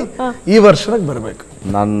ಆಗಿ ಈ ವರ್ಷನಿಗೆ ಬರ್ಬೇಕು.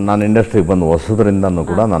 ನಾನು ಇಂಡಸ್ಟ್ರಿಗೆ ಬಂದು ಹೊಸದ್ರಿಂದನೂ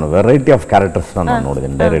ಕೂಡ ನಾನು ವೆರೈಟಿ ಆಫ್ ಕ್ಯಾರೆಕ್ಟರ್ಸ್ ನಾನು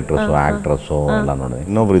ನೋಡಿದ್ದೀನಿ. ಡೈರೆಕ್ಟರ್ಸು, ಆ್ಯಕ್ಟ್ರಸ್ಸು ಎಲ್ಲ ನೋಡಿದೆ.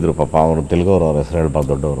 ಇನ್ನೊಬ್ರು ಇದ್ರು ಪಾಪ, ಅವರು ತೆಲುಗವ್ರು, ಅವ್ರ ಹೆಸರು ಹೇಳ್ಬಾರ್ದು,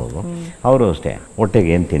 ದೊಡ್ಡವರು ಅವರು. ಅವರು ಅಷ್ಟೇ, ಹೊಟ್ಟೆಗೆ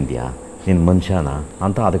ಏನು ತಿಂತೀಯಾ, ನೀನು ಮನುಷ್ಯನ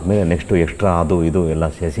ಅಂತ ಅದಕ್ಕೆ ಮೇಲೆ ನೆಕ್ಸ್ಟು ಎಕ್ಸ್ಟ್ರಾ ಅದು ಇದು ಎಲ್ಲ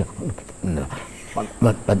ಸೇರಿಸಿ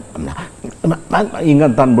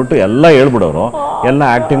ಹಿಂಗಂತ ಅಂದ್ಬಿಟ್ಟು ಎಲ್ಲ ಹೇಳ್ಬಿಡೋರು, ಎಲ್ಲ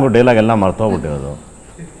ಆ್ಯಕ್ಟಿಂಗು ಡೈಲಾಗ್ ಎಲ್ಲ ಮರ್ತೋಗ್ಬಿಟ್ಟಿರೋದು.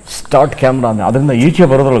 ಸ್ಟಾರ್ಟ್ ಕ್ಯಾಮ್ರಾ ಅಂದರೆ ಅದರಿಂದ ಈಚೆ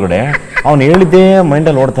ಬರೋದ್ರೊಳಗಡೆ ಅವ್ನು ಹೇಳಿದ್ದೇ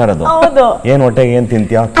ಮೈಂಡಲ್ಲಿ ಓಡ್ತಾ ಇರೋದು. ಏನು ಹೊಟ್ಟೆಗೆ ಏನು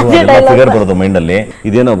ತಿಂತೀಯಾ ಫಿಗರ್ ಬರೋದು ಮೈಂಡಲ್ಲಿ,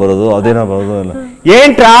 ಇದೇನೋ ಬರೋದು ಅದೇನೋ ಬರೋದು ಎಲ್ಲ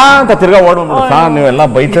ಏನ್ಟ್ರಾ ಅಂತ ತಿರ್ಗಾ ಓಡ್ಬಿಡ್ಬೋದು. ಸಾರ್ ನೀವೆಲ್ಲ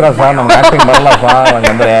ಬೈತೀರಾ ಸರ್, ನಮ್ಗೆ ಆ್ಯಕ್ಟಿಂಗ್ ಬರಲ್ಲ ಸರ್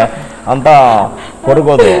ಹಂಗಂದ್ರೆ ಅಂತ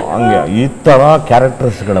ಕೊರಗೋದು. ಹಂಗೆ ಈ ಥರ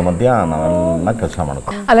ಕ್ಯಾರೆಕ್ಟರ್ಸ್ಗಳ ಮಧ್ಯ ನಾವೆಲ್ಲ ಕೆಲಸ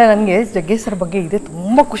ಮಾಡ್ತೀವಿ. ಅಲ್ಲ, ನನಗೆ ಜಗ್ಗೇಶ್ ಸರ್ ಬಗ್ಗೆ ಇದೆ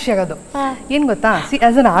ತುಂಬ ಖುಷಿ ಆಗೋದು. ಏನು ಗೊತ್ತಾ, C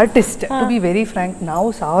as an artist to be very frank, ನಾವು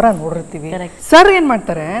 1000 ನೋಡಿರ್ತೀವಿ. ಸರ್ ಏನು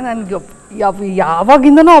ಮಾಡ್ತಾರೆ, ನನಗೆ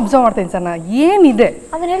ಯಾವಾಗಿಂದನೂ ಅಬ್ಸರ್ವ್ ಮಾಡ್ತೇನೆ ಸರ್, ನಾ ಏನಿದೆ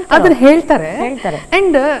ಅದನ್ನ ಹೇಳ್ತಾರೆ.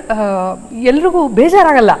 ಅಂಡ್ ಎಲ್ರಿಗೂ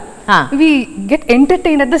ಬೇಜಾರಾಗಲ್ಲ, we get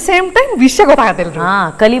entertain at the same time. ವಿಷಯ ಗೊತ್ತಾಗತ್ತೆ,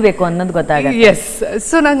 ಕಲಿಬೇಕು ಅನ್ನೋದು ಗೊತ್ತಾಗುತ್ತೆ. ಎಸ್,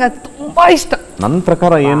 ಸೊ ನಂಗೆ ಅದು ತುಂಬಾ ಇಷ್ಟ. ನನ್ನ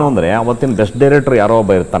ಪ್ರಕಾರ ಏನು ಅಂದರೆ, ಅವತ್ತಿನ ಬೆಸ್ಟ್ ಡೈರೆಕ್ಟರ್ ಯಾರೋ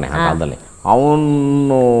ಒಬ್ಬ ಇರ್ತಾನೆ ಆ ಕಾಲದಲ್ಲಿ,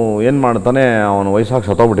 ಅವನು ಏನು ಮಾಡ್ತಾನೆ, ಅವನು ವಯಸ್ಸಾಗಿ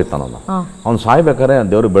ಸತ್ತೋಗ್ಬಿಟ್ಟಿರ್ತಾನಲ್ಲ, ಅವ್ನು ಸಾಯ್ಬೇಕಾದ್ರೆ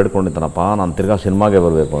ದೇವ್ರಿಗೆ ಬೇಡ್ಕೊಂಡಿರ್ತಾನಪ್ಪ ನಾನು ತಿರ್ಗಾ ಸಿನಿಮಾಗೆ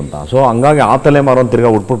ಬರಬೇಕು ಅಂತ. ಸೊ ಹಂಗಾಗಿ ಆ ತಲೆಮಾರು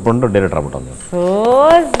ತಿರ್ಗಾ ಉಟ್ಬಿಟ್ಕೊಂಡು ಡೈರೆಕ್ಟರ್ ಆಗ್ಬಿಟ್ಟು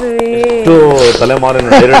ತಲೆಮಾರಿನ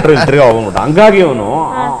ಡೈರೆಕ್ಟರ್ ತಿರ್ಗಾ ಹೋಗ್ಬಿಟ್ಟು, ಹಂಗಾಗಿ ಅವನು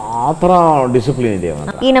ಆ ಥರ ಡಿಸಿಪ್ಲಿನ್ ಇದೆ.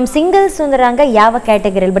 ಈ ನಮ್ಮ ಸಿಂಗಲ್ ಸುಂದರಾಂಗ ಯಾವ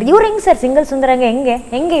ಕ್ಯಾಟಗರಿಯಲ್ಲಿ ಬರ್ತದೆ? ಇವ್ರು ಹೆಂಗ್ ಸರ್ ಸಿಂಗಲ್ ಸುಂದರಾಂಗ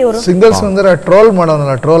ಹೆಂಗೆ ಇವರು? ಸಿಂಗಲ್ ಸುಂದರ ಟ್ರೋಲ್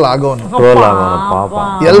ಮಾಡೋನಲ್ಲ, ಟ್ರೋಲ್ ಆಗೋನು, ಪಾಪ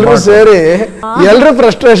ಎಲ್ರು ಸೇರಿ ಎಲ್ರು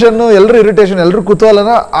ಫ್ರಸ್ಟ್ರೇಷನ್, ಎಲ್ರು ಇರಿಟೇಷನ್, ಎಲ್ರು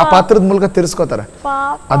ಕುತೂಹಲನ ಆ ಪಾತ್ರದ ಮೂಲಕ ತಿರ್ಸ್ಕೋತಾರೆ.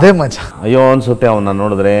 ಅದೇ ಮಜಾ. ಅಯ್ಯೋ ಅನ್ಸುತ್ತೆ ಅವನ್ನ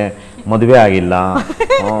ನೋಡಿದ್ರೆ, ಮದುವೆ ಆಗಿಲ್ಲ,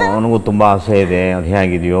 ಅವನಿಗೂ ತುಂಬಾ ಆಸೆ ಇದೆ, ಅದು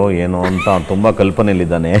ಹೇಗಿದೆಯೋ ಏನೋ ಅಂತ ತುಂಬಾ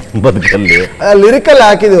ಕಲ್ಪನೆಯಲ್ಲಿದ್ದಾನೆ ಬದುಕಲ್ಲಿ. ಲಿರಿಕಲ್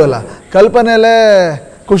ಹಾಕಿದೀವಲ್ಲ, ಕಲ್ಪನೆಯಲ್ಲೇ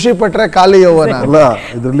ಖುಷಿ ಪಟ್ರೆ ಖಾಲಿ ಯೌವನ ಅಲ್ಲ.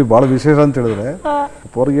 ಇದರಲ್ಲಿ ಬಹಳ ವಿಶೇಷ ಅಂತ ಹೇಳಿದ್ರೆ,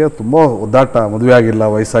 ಅವ್ರಿಗೆ ತುಂಬಾ ಒದ್ದಾಟ, ಮದುವೆ ಆಗಿಲ್ಲ,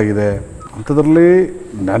 ವಯಸ್ಸಾಗಿದೆ ಅಂಥದ್ರಲ್ಲಿ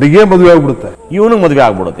ನನಗೆ ಮದುವೆ ಆಗ್ಬಿಡುತ್ತೆ, ಇವನಿಗೆ ಮದುವೆ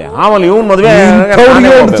ಆಗ್ಬಿಡುತ್ತೆ. ಆಮೇಲೆ ಇವನ್ ಮದುವೆ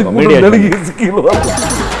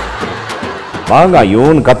ಆಗ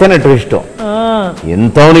ಇವನ್ ಕಥೆನೇ ಟ್ವಿಸ್ಟ್.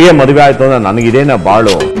 ಎಂಥವನಿಗೆ ಮದುವೆ ಆಯ್ತು ಅಂದ್ರೆ ನನಗಿದೇನ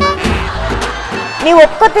ಬಾಳು. ನೀವು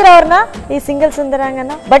ಒಪ್ಕೋತೀರ ಅವ್ರನ್ನ, ಈ ಸಿಂಗಲ್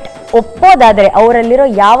ಸುಂದರಾಂಗನ? ಬಟ್ ಒಪ್ಪೋದಾದ್ರೆ ಅವರಲ್ಲಿರೋ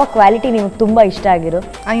ಯಾವ ಕ್ವಾಲಿಟಿ ನಿಮ್ಗೆ ತುಂಬಾ ಇಷ್ಟ ಆಗಿರೋ?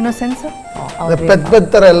 ಇನ್ನೋಸೆನ್ಸ್. ಪೆದ್ದ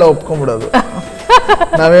ತರ ಎಲ್ಲ ಒಪ್ಕೊಂಡ್ಬಿಡೋದು.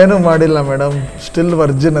 ನಾವೇನು ಮಾಡಿಲ್ಲ ಮೇಡಮ್, ಸ್ಟಿಲ್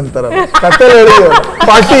ವರ್ಜಿನ್ ಅಂತಾರ ಕತೆ ಹೇಳಿದ್ರು.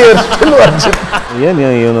 40 years ಸ್ಟಿಲ್ ವರ್ಜಿನ್. ಏನು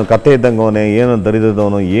ಇವನು ಕತೆ ಇದ್ದಂಗೆ ಅವನೇ, ಏನು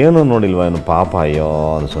ದರಿದ್ರದವನು, ಏನು ನೋಡಿಲ್ವ ಇವನು, ಪಾಪ ಅಯ್ಯೋ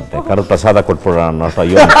ಅನ್ಸುತ್ತೆ. ಕರು ಪ್ರಸಾದ ಕೊಟ್ಬಿಡೋಣ ಅನ್ನೋಷ್ಟು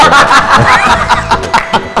ಅಯ್ಯೋ.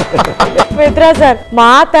 ಮಿತ್ರ ಸರ್,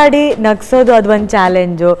 ಮಾತಾಡಿ ನಗ್ಸೋದು ಅದೊಂದು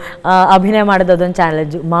ಚಾಲೆಂಜು, ಅಭಿನಯ ಮಾಡೋದು ಅದೊಂದು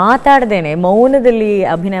ಚಾಲೆಂಜು, ಮಾತಾಡ್ದೇನೆ ಮೌನದಲ್ಲಿ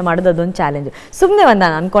ಅಭಿನಯ ಮಾಡೋದು ಅದೊಂದು ಚಾಲೆಂಜು. ಸುಮ್ಮನೆ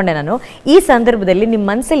ನಾನು ಅನ್ಕೊಂಡೆ, ನಾನು ಈ ಸಂದರ್ಭದಲ್ಲಿ ನಿಮ್ಮ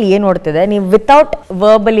ಮನಸ್ಸಲ್ಲಿ ಏನು ಓಡ್ತಿದೆ, ನೀವು ವಿತೌಟ್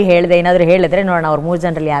ವರ್ಬಲಿ ಹೇಳಿದೆ ಏನಾದರೂ ಹೇಳಿದ್ರೆ ನೋಡೋಣ, ಅವ್ರು 3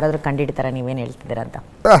 ಜನರಲ್ಲಿ ಯಾರಾದರೂ ಕಂಡಿಡ್ತಾರೆ ನೀವೇನು ಹೇಳ್ತಿದ್ದೀರಾ ಅಂತ.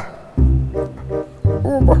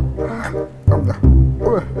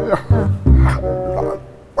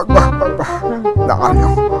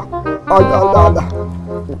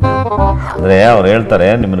 ಅಂದ್ರೆ ಅವ್ರು ಹೇಳ್ತಾರೆ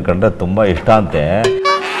ನಿಮ್ಮನ್ನ ಕಂಡ್ರೆ ತುಂಬಾ ಇಷ್ಟ ಅಂತೆ,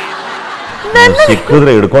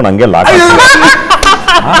 ಸಿಕ್ಕಿದ್ರೆ ಹಿಡ್ಕೊಂಡು ಹಂಗೆ ಲಾಕ್.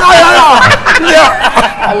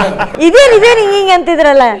 ಇದೇನು ಹಿಂಗೆ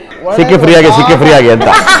ಅಂತಿದ್ರಲ್ಲ, ಸಿಕ್ಕಿ ಫ್ರೀ ಆಗಿ ಅಂತ.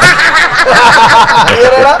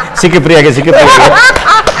 ಸಿಕ್ಕಿ ಫ್ರೀ ಆಗಿ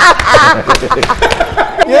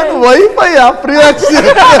ಏನು ವೈಫೈ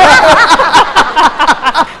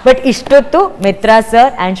ಬಟ್ ಇಷ್ಟೊತ್ತು ಮಿತ್ರ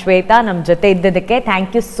ಸರ್ ಅಂಡ್ ಶ್ವೇತಾ ನಮ್ಮ ಜೊತೆ ಇದ್ದದಕ್ಕೆ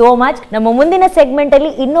ಥ್ಯಾಂಕ್ ಯು ಸೋ ಮಚ್. ನಮ್ಮ ಮುಂದಿನ ಸೆಗ್ಮೆಂಟ್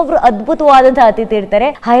ಅಲ್ಲಿ ಇನ್ನೊಬ್ರು ಅದ್ಭುತವಾದಂತಹ ಅತಿಥಿ ಇರ್ತಾರೆ,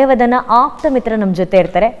 ಹಯವದನ ಆಪ್ತ ಮಿತ್ರ ನಮ್ಮ ಜೊತೆ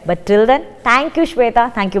ಇರ್ತಾರೆ. But till then thank you Shweta,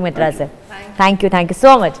 thank you Mitra sir, thank you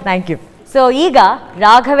so much, thank you. So ಈಗ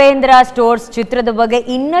ರಾಘವೇಂದ್ರ ಸ್ಟೋರ್ಸ್ ಚಿತ್ರದ ಬಗ್ಗೆ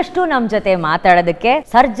ಇನ್ನಷ್ಟು ನಮ್ಮ ಜೊತೆ ಮಾತಾಡೋದಕ್ಕೆ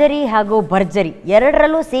ಸರ್ಜರಿ ಹಾಗೂ ಭರ್ಜರಿ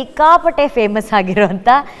ಎರಡರಲ್ಲೂ ಸಿಕ್ಕಾಪಟ್ಟೆ ಫೇಮಸ್ ಆಗಿರುವಂತ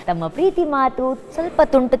ತಮ್ಮ ಪ್ರೀತಿ ಮಾತು, ಸ್ವಲ್ಪ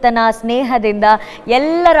ತುಂಟುತನ, ಸ್ನೇಹದಿಂದ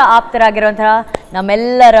ಎಲ್ಲರ ಆಪ್ತರಾಗಿರುವಂತಹ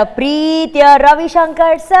ನಮ್ಮೆಲ್ಲರ ಪ್ರೀತಿಯ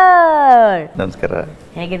ರವಿಶಂಕರ್ ಸರ್. ನಮಸ್ಕಾರ,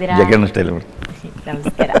 ಹೇಗಿದ್ದೀರಾ?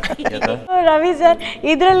 ನಮಸ್ಕಾರ ರವಿ ಸರ್,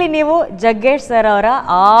 ಇದರಲ್ಲಿ ನೀವು ಜಗ್ಗೇಶ್ ಸರ್ ಅವರ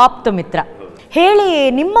ಆಪ್ತ ಮಿತ್ರ. ಹೇಳಿ,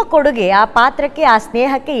 ನಿಮ್ಮ ಕೊಡುಗೆ ಆ ಪಾತ್ರಕ್ಕೆ, ಆ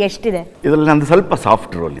ಸ್ನೇಹಕ್ಕೆ ಎಷ್ಟಿದೆ? ಇದರಲ್ಲಿ ನಂದು ಸ್ವಲ್ಪ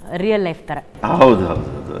ಸಾಫ್ಟ್ ರೋಲ್, ರಿಯಲ್ ಲೈಫ್ ತರ. ಹೌದು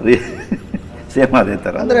ಸೇಮ್ ಅದೇ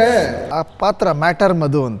ತರ. ಅಂದ್ರೆ ಆ ಪಾತ್ರ ಮ್ಯಾಟರ್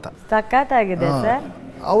ಮಧು ಅಂತ ಸಖತ್ತಾಗಿದೆ ಸರ್.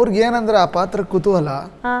 ಅವ್ರಿಗೆ ಏನಂದ್ರೆ ಆ ಪಾತ್ರ ಕುತೂಹಲ,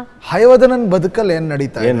 ಹಯವದನನ್ ಬದುಕಲ್ಲಿ ಏನ್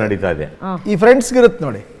ನಡೀತಾ ಇದೆ ಈ ಫ್ರೆಂಡ್ಸ್ಗೆ ಇರುತ್ತೆ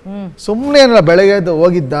ನೋಡಿ. ಸುಮ್ಮನೆ ಏನಿಲ್ಲ, ಬೆಳಗ್ಗೆ ಎದ್ದು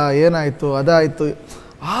ಹೋಗಿದ್ದ, ಏನಾಯ್ತು ಅದಾಯ್ತು,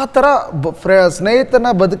 ಆ ತರ ಸ್ನೇಹಿತನ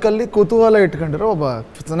ಬದುಕಲ್ಲಿ ಕುತೂಹಲ ಇಟ್ಕೊಂಡಿರೋ ಒಬ್ಬ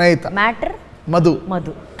ಸ್ನೇಹಿತ ಮ್ಯಾಟರ್ ಮಧು.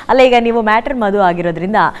 ಅಲ್ಲ, ಈಗ ನೀವು ಮ್ಯಾಟರ್ ಮಧು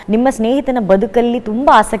ಆಗಿರೋದ್ರಿಂದ ನಿಮ್ಮ ಸ್ನೇಹಿತನ ಬದುಕಲ್ಲಿ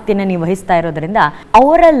ತುಂಬಾ ಆಸಕ್ತಿನ ನೀವು ವಹಿಸ್ತಾ ಇರೋದ್ರಿಂದ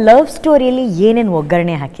ಅವರ ಲವ್ ಸ್ಟೋರಿಯಲ್ಲಿ ಏನೇನು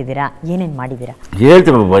ಒಗ್ಗರಣೆ ಹಾಕಿದ್ದೀರಾ, ಏನೇನು ಮಾಡಿದ್ದೀರಾ?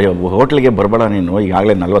 ಹೇಳ್ತೀವಿ, ಹೋಟ್ಲಿಗೆ ಬರಬೇಡ ನೀನು,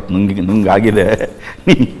 ಈಗಾಗಲೇ 40 ನುಂಗಾಗಿದೆ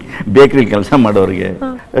ಬೇಕ್ರಿಲಿ ಕೆಲಸ ಮಾಡೋರಿಗೆ.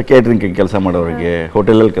 ಕೇಟ್ರಿಂಗ್ ಕೆಲಸ ಮಾಡೋರಿಗೆ,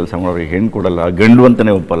 ಹೋಟೆಲಲ್ಲಿ ಕೆಲಸ ಮಾಡೋರಿಗೆ ಹೆಣ್ಣು ಕೊಡಲ್ಲ, ಗಂಡು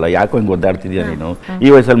ಅಂತಲೇ ಒಪ್ಪಲ್ಲ, ಯಾಕೋ ಹಿಂಗೆ ಒದ್ದಾಡ್ತಿದ್ಯಾ ನೀನು, ಈ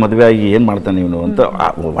ವಯಸ್ಸಲ್ಲಿ ಮದುವೆ ಆಗಿ ಏನು ಮಾಡ್ತಾನೆ ಇವನು ಅಂತ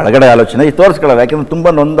ಒಳಗಡೆ ಆಲೋಚನೆ ತೋರಿಸ್ಕೊಳ್ಳೋದು. ಯಾಕೆಂದ್ರೆ ತುಂಬ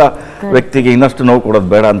ನೊಂದ ವ್ಯಕ್ತಿಗೆ ಇನ್ನಷ್ಟು ನೋವು ಕೊಡೋದು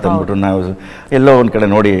ಬೇಡ ಅಂತ ಅಂದ್ಬಿಟ್ಟು ನಾವು ಎಲ್ಲೋ ಒಂದು ಕಡೆ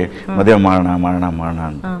ನೋಡಿ ಮದುವೆ ಮಾಡೋಣ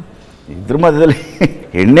ಅಂತ. ಇದ್ರ ಮಧ್ಯದಲ್ಲಿ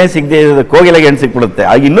ಎಣ್ಣೆ ಸಿಗದೆ ಕೋಗಿಲೆಗೆ ಹೆಣ್ಣು ಸಿಕ್ಬಿಡುತ್ತೆ,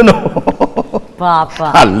 ಆಗ ಇನ್ನೂ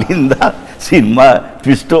ಅಲ್ಲಿಂದ cinema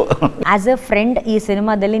twist. As A friend ಈ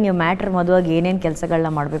ಸಿನಿಮಾದಲ್ಲಿ ನೀವು ಮ್ಯಾಟ್ರ್ ಮದುವಾಗಿ ಏನೇನು ಕೆಲಸಗಳನ್ನ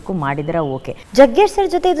ಮಾಡಬೇಕು ಮಾಡಿದ್ರೆ ಓಕೆ. ಜಗ್ಗೇಶ್ ಸರ್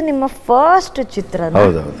ಜೊತೆ ಇದು ನಿಮ್ಮ ಫಸ್ಟ್ ಚಿತ್ರ?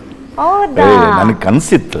 ಹೌದೌದು, ನನಗೆ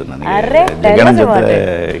ಕನಸಿತ್ತು, ನನಗೆ ಜಗಣ್ಣ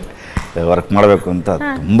ಜೊತೆ ವರ್ಕ್ ಮಾಡಬೇಕು ಅಂತ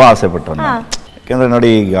ತುಂಬಾ ಆಸೆ ಪಟ್ಟು. ಯಾಕೆಂದ್ರೆ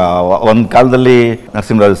ನೋಡಿ, ಈಗ ಒಂದು ಕಾಲದಲ್ಲಿ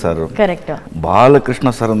ನರಸಿಂಹರಾಜು ಸರ್, ಬಾಲಕೃಷ್ಣ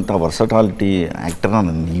ಸರ್ ಅಂತ ವರ್ಸಟಾಲಿಟಿ ಆ್ಯಕ್ಟರ್ನ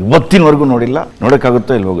ನಾನು ಇವತ್ತಿನವರೆಗೂ ನೋಡಿಲ್ಲ,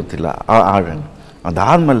 ನೋಡೋಕ್ಕಾಗುತ್ತೋ ಇಲ್ವೋ ಗೊತ್ತಿಲ್ಲ.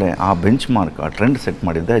 ಅದಾದಮೇಲೆ ಆ ಬೆಂಚ್ ಮಾರ್ಕ್, ಆ ಟ್ರೆಂಡ್ ಸೆಟ್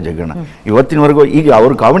ಮಾಡಿದ್ದೆ ಜಗಣ್ಣ. ಇವತ್ತಿನವರೆಗೂ ಈಗ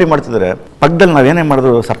ಅವರು ಕಾಮಿಡಿ ಮಾಡ್ತಿದ್ದಾರೆ, ಪಕ್ಕದಲ್ಲಿ ನಾವೇನೇ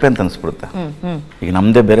ಮಾಡಿದ್ರು ಸಪ್ಪೆ ಅಂತ ಅನಿಸ್ಬಿಡುತ್ತೆ. ಈಗ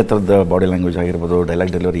ನಮ್ಮದೇ ಬೇರೆ ಥರದ ಬಾಡಿ ಲ್ಯಾಂಗ್ವೇಜ್ ಆಗಿರ್ಬೋದು,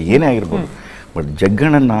 ಡೈಲಾಗ್ ಡೆಲಿವರಿ ಏನೇ ಆಗಿರ್ಬೋದು, ಬಟ್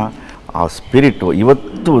ಜಗ್ಗಣ್ಣನ ಆ ಸ್ಪಿರಿಟು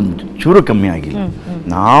ಇವತ್ತು ಒಂದು ಚೂರು ಕಮ್ಮಿ ಆಗಿಲ್ಲ.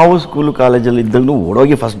 ನಾವು ಸ್ಕೂಲು ಕಾಲೇಜಲ್ಲಿ ಇದ್ದಾಗೂ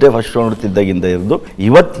ಓಡೋಗಿ ಫಸ್ಟ್ ಡೇ ಫಸ್ಟ್ ಶೋ ನೋಡ್ತಿದ್ದಾಗಿಂದ ಇರೋದು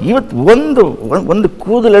ಇವತ್ತು ಒಂದು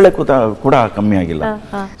ಕೂದಲೆಳೆ ಕೂಡ ಕಮ್ಮಿ ಆಗಿಲ್ಲ.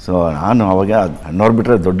 ಸೊ ನಾನು ಅವಾಗ ಅಣ್ಣವ್ರು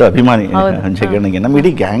ಬಿಟ್ರೆ ದೊಡ್ಡ ಅಭಿಮಾನಿ ಜಗಣ್ಣಿಗೆ, ನಮ್ಮ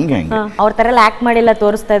ಇಡೀ ಗ್ಯಾಂಗ್ ಅವ್ರ ತರ ಎಲ್ಲ ಆಕ್ಟ್ ಮಾಡಿಲ್ಲ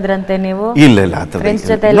ತೋರಿಸ್ತಾ ಇದ್ರಂತೆ ನೀವು? ಇಲ್ಲ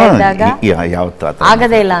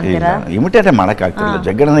ಆಗದೇ ಇಲ್ಲ ಅಂತೀರಾ? ಇಮಿಟೇಟ್ ಮಾಡಕ್ ಆಗ್ತಿಲ್ಲ.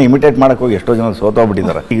 ಜಗಣ್ಣ ಇಮಿಟೇಟ್ ಮಾಡಕ್ ಹೋಗಿ ಎಷ್ಟೋ ಜನ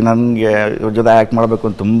ಸೋತೋಗ್ಬಿಟ್ಟಿದ್ದಾರೆ. ಈಗ ನನಗೆ ಇವ್ರ ಜೊತೆ ಆಕ್ಟ್ ಮಾಡಬೇಕು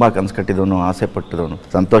ಅಂತ ತುಂಬಾ ಕನಸು ಕಟ್ಟಿದವನು, ಆಸೆ ಪಟ್ಟಿದವನು.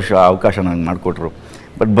 ಸಂತೋಷ ಅವಕಾಶ ನಂಗೆ ಮಾಡಿಕೊಟ್ರು.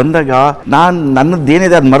 ಬಟ್ ಬಂದಾಗ ನಾನು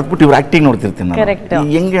ನನ್ನದೇನಿದೆ ಅದು ಮರ್ತ್ಬಿಟ್ಟು ಇವ್ರು ಆ್ಯಕ್ಟಿಂಗ್ ನೋಡ್ತಿರ್ತೀನಿ ನಾನು.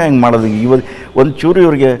 ಹೆಂಗೆ ಮಾಡೋದು? ಒಂದು ಚೂರು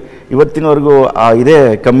ಇವ್ರಿಗೆ ಇವತ್ತಿನವರೆಗೂ ಇದೇ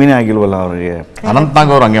ಕಮ್ಮಿನೇ ಆಗಿಲ್ವಲ್ಲ ಅವ್ರಿಗೆ.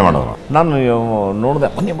 ಅನಂತನಾಗ್ ಅವ್ರು ಹಂಗೆ ಮಾಡೋರು. ನಾನು ನೋಡಿದೆ,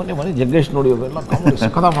 ಬನ್ನಿ ಜಗ್ಗೇಶ್ ನೋಡಿ ಅವರೆಲ್ಲ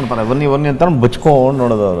ಸಖತ ಮಾಡ್ತಾರೆ, ಬನ್ನಿ ಅಂತ ಬಚ್ಕೊಂಡು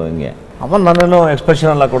ನೋಡೋದು ಅವರು. ಹಿಂಗೆ ಅಮ್ಮ ನಾನೇನೋ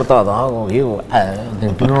ಎಕ್ಸ್ಪ್ರೆಷನ್ ಎಲ್ಲ ಕೊಡ್ತಾ ಅದು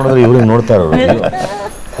ನೋಡಿದ್ರೆ ಇವ್ರಿಗೆ ನೋಡ್ತಾ ಇರೋರು,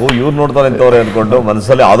 ಇವ್ರು ನೋಡ್ತಾರೆ ಅಂತವ್ರು ಅಂದ್ಕೊಂಡು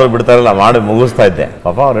ಮನಸ್ಸಲ್ಲಿ ಆದರೂ ಬಿಡ್ತಾ ಇರಲ್ಲ, ಮಾಡಿ ಮುಗಿಸ್ತಾ ಇದ್ದೆ.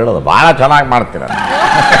 ಪಾಪ ಅವ್ರು ಹೇಳೋದು, ಭಾಳ ಚೆನ್ನಾಗಿ ಮಾಡ್ತೀರ,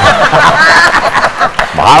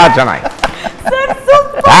 ಭಾಳ ಚೆನ್ನಾಗಿ,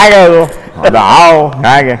 ಹೇಗೆ ಅದು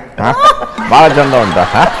ಹೇಗೆ ಭಾಳ ಚಂದ ಅಂತ.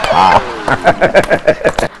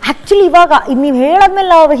 ಆಕ್ಚುಲಿ ಇವಾಗ ನೀವು ಹೇಳದ್ಮೇಲೆ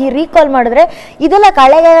ನಾವು ರೀಕಾಲ್ ಮಾಡಿದ್ರೆ ಇದೆಲ್ಲ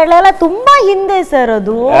ಕಳೆಗಳೆಲ್ಲ ತುಂಬಾ ಹಿಂದೆ ಸರ್.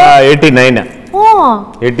 ಅದು 89,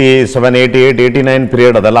 87, 88, 89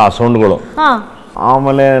 ಪೀರಿಯಡ್ ಅದೆಲ್ಲ ಆ ಸೌಂಡ್ಗಳು.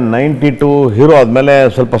 ಆಮೇಲೆ 92 ಹೀರೋ ಆದ್ಮೇಲೆ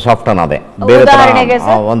ಸ್ವಲ್ಪ ಸಾಫ್ಟ್ ಅದೇ, ಬೇರೆ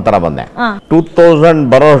ತರ ಒಂಥರ ಬಂದೆ. 2000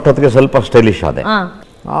 ಬರೋ ಅಷ್ಟೊತ್ತಿಗೆ ಸ್ವಲ್ಪ ಸ್ಟೈಲಿಶ್ ಆದೆ.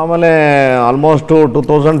 ಆಮೇಲೆ ಆಲ್ಮೋಸ್ಟ್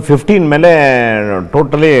 2015 ಮೇಲೆ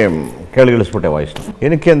ಟೋಟಲಿ ಕೆಳಗಿಳಿಸ್ಬಿಟ್ಟೆ ವಾಯ್ಸ್.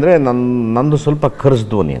 ಏನಕ್ಕೆ ಅಂದರೆ ನಂದು ಸ್ವಲ್ಪ ಖರ್ಚು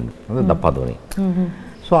ಧ್ವನಿ ಅಂದರೆ ದಪ್ಪ ಧ್ವನಿ.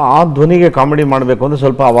 ಸೊ ಆ ಧ್ವನಿಗೆ ಕಾಮಿಡಿ ಮಾಡಬೇಕು ಅಂದರೆ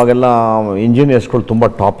ಸ್ವಲ್ಪ ಅವಾಗೆಲ್ಲ ಇಂಜಿನಿಯರ್ಸ್ಗಳು ತುಂಬ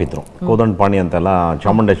ಟಾಪ್ ಇದ್ರು. ಕೋದಂಡ ಪಾಣಿ ಅಂತೆಲ್ಲ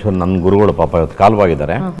ಚಾಮುಂಡೇಶ್ವರಿ ನನ್ನ ಗುರುಗಳು ಪಾಪ ಇವತ್ತು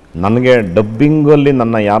ಕಾಲವಾಗಿದ್ದಾರೆ. ನನಗೆ ಡಬ್ಬಿಂಗಲ್ಲಿ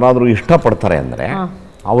ನನ್ನ ಯಾರಾದರೂ ಇಷ್ಟಪಡ್ತಾರೆ ಅಂದರೆ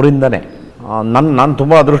ಅವರಿಂದನೇ. ನಾನು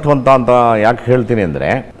ತುಂಬ ಅದೃಷ್ಟವಂತ ಅಂತ ಯಾಕೆ ಹೇಳ್ತೀನಿ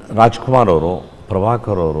ಅಂದರೆ, ರಾಜ್ಕುಮಾರ್ ಅವರು,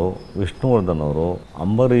 ಪ್ರಭಾಕರ್ ಅವರು, ವಿಷ್ಣುವರ್ಧನ್ ಅವರು,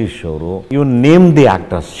 ಅಂಬರೀಷ್ ಅವರು, ಇವ್ ನೇಮ್ ದಿ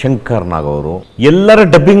ಆಕ್ಟರ್ಸ್, ಶಂಕರ್ ನಾಗ್ ಅವರು, ಎಲ್ಲರ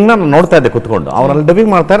ಡಬ್ಬಿಂಗ್ನ ನಾನು ನೋಡ್ತಾ ಇದ್ದೆ ಕುತ್ಕೊಂಡು. ಅವರಲ್ಲಿ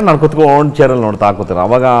ಡಬ್ಬಿಂಗ್ ಮಾಡ್ತಾರೆ, ನಾನು ಕುತ್ಕೊಂಡು ಚೇರಲ್ಲಿ ನೋಡ್ತಾ ಹಾಕೋತಾರೆ.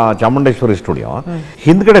 ಅವಾಗ ಚಾಮುಂಡೇಶ್ವರಿ ಸ್ಟುಡಿಯೋ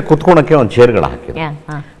ಹಿಂದ್ಗಡೆ ಕುತ್ಕೊಳಕ್ಕೆ ಒಂದು ಚೇರ್ಗಳು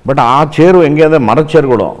ಹಾಕಿದ್ರು. ಬಟ್ ಆ ಚೇರು ಹೆಂಗೆ ಅಂದರೆ ಮರದ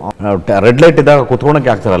ಚೇರ್ಗಳು, ರೆಡ್ ಲೈಟ್ ಇದ್ದಾಗ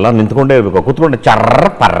ಕುತ್ಕೊಳಕ್ಕೆ ಆಗ್ತಾರಲ್ಲ, ನಿಂತ್ಕೊಂಡೇ ಇರಬೇಕು. ಕುತ್ಕೊಂಡೆ ಚರ್ರ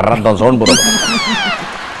ಪರ್ರ ಅಂತ ಒಂದು ಸೌಂಡ್ ಬರೋದು.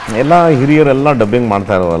 ಎಲ್ಲ ಹಿರಿಯರೆಲ್ಲ ಡಬ್ಬಿಂಗ್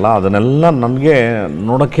ಮಾಡ್ತಾ ಇರೋಲ್ಲ, ಅದನ್ನೆಲ್ಲ ನನಗೆ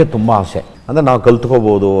ನೋಡೋಕ್ಕೆ ತುಂಬ ಆಸೆ. ಅಂದರೆ ನಾವು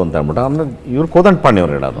ಕಲ್ತ್ಕೋಬೋದು ಅಂತ ಅಂದ್ಬಿಟ್ಟು. ಅಂದರೆ ಇವ್ರು ಕೋದಂಡ ಪಾಣಿ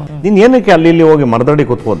ಅವ್ರು ಹೇಳೋದು, ನೀನು ಏನಕ್ಕೆ ಅಲ್ಲಿ ಹೋಗಿ ಮರದಡಿ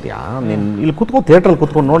ಕುತ್ಕೋತೀಯಾ, ನೀನು ಇಲ್ಲಿ ಕುತ್ಕೋ, ಥಿಯೇಟ್ರಲ್ಲಿ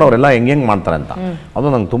ಕುತ್ಕೊಂಡು ನೋಡೋರೆಲ್ಲ ಹೆಂಗೆ ಮಾಡ್ತಾರೆ ಅಂತ. ಅದು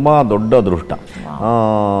ನಂಗೆ ತುಂಬ ದೊಡ್ಡ ಅದೃಷ್ಟ.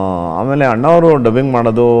 ಆಮೇಲೆ ಅಣ್ಣವರು ಡಬ್ಬಿಂಗ್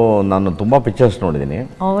ಮಾಡೋದು ನಾನು ತುಂಬ ಪಿಕ್ಚರ್ಸ್ ನೋಡಿದ್ದೀನಿ.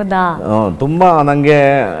 ತುಂಬ ನನಗೆ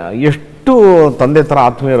ಎಷ್ಟು ತಂದೆ ಥರ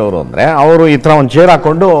ಆತ್ಮೀಯರವರು ಅಂದರೆ, ಅವರು ಈ ಥರ ಒಂದು ಚೇರ್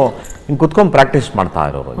ಹಾಕ್ಕೊಂಡು ಹಿಂಗೆ ಕುತ್ಕೊಂಡು ಪ್ರಾಕ್ಟೀಸ್ ಮಾಡ್ತಾ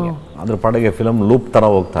ಇರೋರು. ಅದ್ರ ಪಾಡಿಗೆ ಫಿಲಮ್ ಲೂಪ್ ಥರ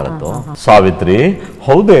ಹೋಗ್ತಾ ಇತ್ತು. ಸಾವಿತ್ರಿ,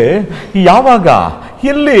 ಹೌದೇ, ಯಾವಾಗ,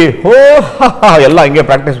 ಎಲ್ಲಿ, ಹೋ ಎಲ್ಲ ಹಿಂಗೆ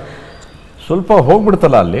ಪ್ರಾಕ್ಟೀಸ್. ಸ್ವಲ್ಪ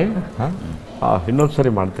ಹೋಗ್ಬಿಡ್ತಲ್ಲ ಅಲ್ಲಿ, ಇನ್ನೊಂದು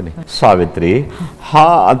ಸರಿ ಮಾಡ್ತೀನಿ, ಸಾವಿತ್ರಿ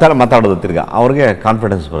ಅಂತೆಲ್ಲ ಮಾತಾಡೋದು. ತಿರ್ಗಾ ಅವ್ರಿಗೆ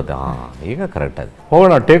ಕಾನ್ಫಿಡೆನ್ಸ್ ಬರುತ್ತೆ, ಈಗ ಕರೆಕ್ಟ್ ಆಯ್ತು,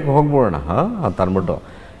 ಹೋಗೋಣ, ಟೇಕ್ ಹೋಗ್ಬಿಡೋಣ ಅಂತ ಅಂದ್ಬಿಟ್ಟು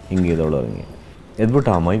ಹಿಂಗಿದವಳು ಹಿಂಗೆ ಎದ್ಬಿಟ್ಟು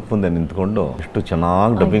ಆ ಮೈಕ್ ಮುಂದೆ ನಿಂತ್ಕೊಂಡು ಎಷ್ಟು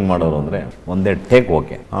ಚೆನ್ನಾಗಿ ಡಬ್ಬಿಂಗ್ ಮಾಡೋರು ಅಂದರೆ ಒಂದೇ ಟೇಕ್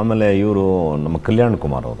ಓಕೆ. ಆಮೇಲೆ ಇವರು ನಮ್ಮ ಕಲ್ಯಾಣ್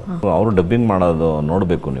ಕುಮಾರ್ ಅವರು ಡಬ್ಬಿಂಗ್ ಮಾಡೋದು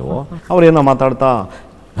ನೋಡಬೇಕು ನೀವು. ಅವ್ರೇನೋ ಮಾತಾಡ್ತಾ,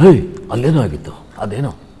 ಹೇ ಅಲ್ಲೇನೋ ಆಗಿತ್ತು,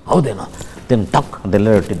 ಅದೇನೋ ಹೌದೇನೋ ಟಕ್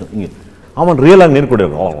ಅದೆಲ್ಲ ಇಟ್ಟಿದ್ದು ಹಿಂಗೆ. ಆಮೇಲೆ ರಿಯಲಾಗಿ ನೀರು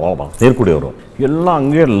ಕುಡಿಯೋರು ಎಲ್ಲ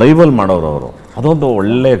ಹಂಗೆ ಲೈವಲ್ಲಿ ಮಾಡೋರು ಅವರು. ಅದೊಂದು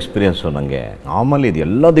ಒಳ್ಳೆ ಎಕ್ಸ್ಪೀರಿಯೆನ್ಸು ನನಗೆ. ಆಮೇಲೆ ಇದು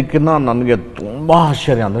ಎಲ್ಲದಕ್ಕಿಂತ ನನಗೆ ತುಂಬ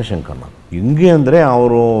ಆಶ್ಚರ್ಯ ಅಂದರೆ ಶಂಕರ್ನ. ಹಿಂಗೆ ಅಂದರೆ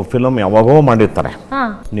ಅವರು ಫಿಲಮ್ ಯಾವಾಗೋ ಮಾಡಿರ್ತಾರೆ,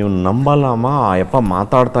 ನೀವು ನಂಬಲ್ಲ ಅಮ್ಮ. ಯಪ್ಪ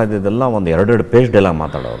ಮಾತಾಡ್ತಾ ಇದ್ದಿದ್ದೆಲ್ಲ ಒಂದು 2 ಪೇಜ್ ಡೈಲಾಗ್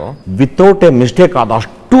ಮಾತಾಡೋರು, ವಿತೌಟ್ ಎ ಮಿಸ್ಟೇಕ್.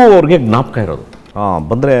 ಅದಷ್ಟು ಅವ್ರಿಗೆ ಜ್ಞಾಪಕ ಇರೋದು.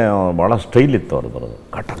 ಬಂದರೆ ಭಾಳ ಸ್ಟೈಲ್ ಇತ್ತು ಅವ್ರು ಬರೋದು.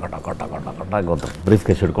 ಕಟ ಕಟ ಕಟ ಕಟ ಕಟ ಗೊತ್ತು, ಬ್ರೀಫ್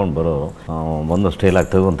ಕೇಸ್ ಹಿಡ್ಕೊಂಡು ಬರೋರು. ಒಂದು ಸ್ಟೈಲ್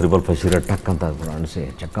ಆಗ್ತದೆ, ಒಂದು 355 ಸಿಗರೇಟ್ ಟಕ್ ಅಂತ ಅಣಿಸಿ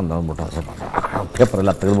ಚಕ್ ಅಂತ ಅಂದ್ಬಿಟ್ಟು ಪೇಪರ್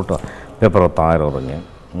ಎಲ್ಲ ತೆಗೆದ್ಬಿಟ್ಟು ಪೇಪರ್ ಓದ್ತಾ ಇರೋರಿಗೆ.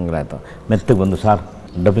 ಹಂಗಾಯ್ತು. ಮೆತ್ತಗೆ ಬಂದು ಸಾರ್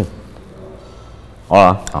ಡಬ್ಬಿಂಗ್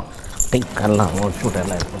ಹಾಂ ಟಿಂಕಲ್ಲ ನೋಡ್ಬಿಟ್ಟು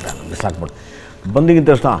ಎಲ್ಲ ಇಟ್ಬಿಟ್ಟು ಬಿಸಾಕ್ಬಿಟ್ಟು ಬಂದಿಗಿಂತ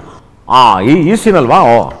ತಕ್ಷಣ ಈ ಸೀನ್ ಅಲ್ವಾ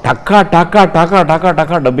ಟಕ ಟಕ ಟಕ ಟಕ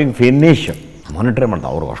ಟಕ ಡಬ್ಬಿಂಗ್ ಫಿನಿಶ್ ಮಾನಿಟ್ರೇ ಮಾಡ್ತಾ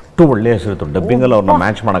ಅವರು ಅಷ್ಟು ಒಳ್ಳೆಯ ಹೆಸರಿತ್ತು ಡಬ್ಬಿಂಗಲ್ಲಿ ಅವ್ರನ್ನ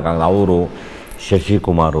ಮ್ಯಾಚ್ ಮಾಡೋಕ್ಕಾಗಲ್ಲ. ಅವರು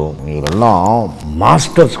ಶಶಿಕುಮಾರು ಇವರೆಲ್ಲ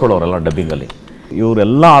ಮಾಸ್ಟರ್ಸ್ಗಳು ಅವರೆಲ್ಲ ಡಬ್ಬಿಂಗಲ್ಲಿ.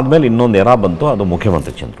 ಇವರೆಲ್ಲ ಆದಮೇಲೆ ಇನ್ನೊಂದು ಎರ ಬಂತು, ಅದು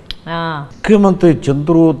ಮುಖ್ಯಮಂತ್ರಿ ಚಂದ್ರು. ಮುಖ್ಯಮಂತ್ರಿ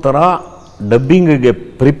ಚಂದ್ರು ಥರ ಡಬ್ಬಿಂಗಿಗೆ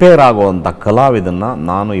ಪ್ರಿಪೇರ್ ಆಗುವಂಥ ಕಲಾವಿದನ್ನು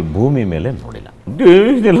ನಾನು ಈ ಭೂಮಿ ಮೇಲೆ ನೋಡಿಲ್ಲ.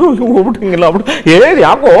 ಹೋಗ್ಬಿಟ್ಟಿಲ್ಲ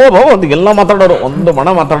ಯಾಕೋ ಎಲ್ಲ ಮಾತಾಡೋರು, ಒಂದು ಮಣ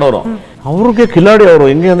ಮಾತಾಡೋರು. ಅವ್ರಿಗೆ ಕಿಲಾಡಿ ಅವರು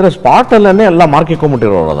ಹೆಂಗೆ ಅಂದರೆ ಸ್ಪಾಟಲ್ಲೇ ಎಲ್ಲ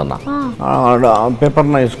ಮಾರ್ಕಿಕೊಂಬಿಟ್ಟಿರೋರು. ಅದನ್ನು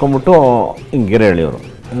ಪೇಪರ್ನ ಇಸ್ಕೊಂಬಿಟ್ಟು ಹಿಂಗೆ ಹೇಳಿಯವರು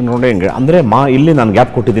ನೋಡಿ ಹಿಂಗೆ ಅಂದರೆ ಇಲ್ಲಿ ನಾನು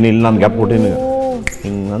ಗ್ಯಾಪ್ ಕೊಟ್ಟಿದ್ದೀನಿ, ಇಲ್ಲಿ ನಾನು ಗ್ಯಾಪ್ ಕೊಟ್ಟಿದ್ದೀನಿ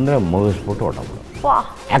ಹಿಂಗಂದರೆ ಮುಗಿಸ್ಬಿಟ್ಟು ಹೊಟ್ಟಬಿಡು.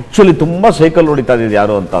 ಆ್ಯಕ್ಚುಲಿ ತುಂಬ ಸೈಕಲ್ ಹೊಡಿತಾ ಇದ್ದಿದ್ದು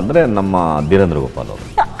ಯಾರು ಅಂತ ಅಂದರೆ ನಮ್ಮ ಧೀರೇಂದ್ರ ಗೋಪಾಲ್ ಅವರು.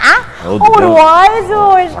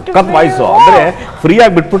 ಸಖತ್ ವಾಯ್ಸು ಅಂದರೆ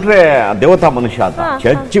ಫ್ರೀಯಾಗಿ ಬಿಟ್ಬಿಟ್ರೆ ದೇವತಾ ಮನುಷ್ಯ ಅಂತ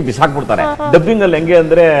ಚಚ್ಚಿ ಬಿಸಾಕ್ಬಿಡ್ತಾರೆ. ಡಬ್ಬಿಂಗಲ್ಲಿ ಹೆಂಗೆ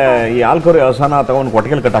ಅಂದರೆ ಈ ಆಲ್ಕರಿ ಅವಸಾನ ತಗೊಂಡು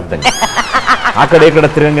ಕೊಟ್ಟಿಗೆಲ್ ಕಟ್ಟಾಕ್ದಂಗೆ ಆ ಕಡೆ ಈ ಕಡೆ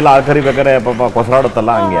ತಿರುಗಂಗಿಲ್ಲ, ಆ ಕರಿಬೇಕಾರೆ ಪಾಪ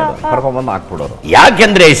ಕೊಸರಾಡುತ್ತಲ್ಲ ಹಂಗೆ ಅದು ಕರ್ಕೊಂಡ್ಬಂದು ಹಾಕ್ಬಿಡೋರು.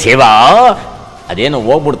 ಯಾಕೆಂದ್ರೆ ಸೇವಾ ಅದೇನು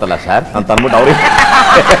ಹೋಗ್ಬಿಡ್ತಲ್ಲ ಸರ್ ಅಂತ ಅಂದ್ಬಿಟ್ಟು ಅವ್ರಿಗೆ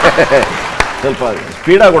ಸ್ವಲ್ಪ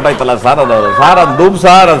ಸ್ಪೀಡಾಗಿ ಹೊಟ್ಟಾಯ್ತಲ್ಲ ಸರ್ ಅದು ಡೂಬ್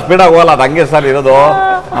ಸರ್ ಅದು ಸ್ಪೀಡಾಗಿ ಹೋಗಲ್ಲ, ಅದು ಹಂಗೆ ಸರ್ ಇರೋದು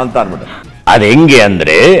ಅಂತ ಅಂದ್ಬಿಟ್ಟು ಅದು ಹೆಂಗೆ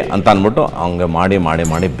ಅಂದರೆ ಅಂತ ಅಂದ್ಬಿಟ್ಟು ಹಂಗೆ ಮಾಡಿ ಮಾಡಿ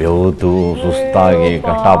ಮಾಡಿ ಬೆವತು ಸುಸ್ತಾಗಿ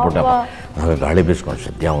ಕಷ್ಟಪಟ್ಟೆ ಗಾಳಿ ಬೀಸ್ಕೊಂಡು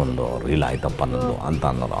ಸದ್ಯ ಒಂದು ರೀಲ್ ಆಯ್ತಪ್ಪ ನಂದು ಅಂತ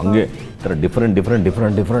ಅನ್ನೋದು. ಹಂಗೆ ಈ ಥರ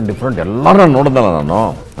ಡಿಫ್ರೆಂಟ್ ಎಲ್ಲರೂ ನೋಡಿದಲ್ಲ ನಾನು.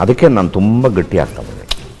 ಅದಕ್ಕೆ ನಾನು ತುಂಬ ಗಟ್ಟಿ ಆಗ್ತಾ ಬಂದೆ.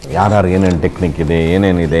 ಯಾರು ಏನೇನು ಟೆಕ್ನಿಕ್ ಇದೆ,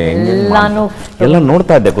 ಏನೇನಿದೆ ಎಲ್ಲ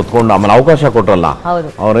ನೋಡ್ತಾ ಇದ್ದೆ ಕುತ್ಕೊಂಡು. ಆಮೇಲೆ ಅವಕಾಶ ಕೊಟ್ರಲ್ಲ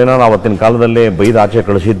ಅವ್ರೇನಾರು ಅವತ್ತಿನ ಕಾಲದಲ್ಲಿ ಬೈದು ಆಚೆ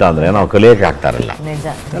ಕಳಿಸಿದ್ದ ಅಂದರೆ ನಾವು ಕಲಿಯೋಕೆ ಆಗ್ತಾರಿಲ್ಲ.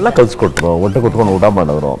 ಎಲ್ಲ ಕಲಿಸ್ಕೊಟ್ರು, ಒಟ್ಟೆ ಕುತ್ಕೊಂಡು ಊಟ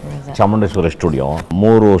ಮಾಡೋರು. ಚಾಮುಂಡೇಶ್ವರಿ ಸ್ಟುಡಿಯೋ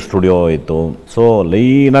 3 ಸ್ಟುಡಿಯೋ ಇತ್ತು. ಸೊ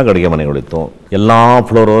ಲೈನಾಗಿ ಅಡುಗೆ ಮನೆಗಳಿತ್ತು. ಎಲ್ಲ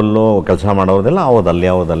ಫ್ಲೋರಲ್ಲೂ ಕೆಲಸ ಮಾಡೋದೆಲ್ಲ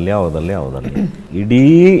ಅವದಲ್ಲಿ. ಇಡೀ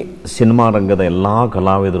ಸಿನಿಮಾ ರಂಗದ ಎಲ್ಲ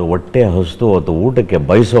ಕಲಾವಿದರು ಹೊಟ್ಟೆ ಹಸ್ತು ಅವತ್ತು ಊಟಕ್ಕೆ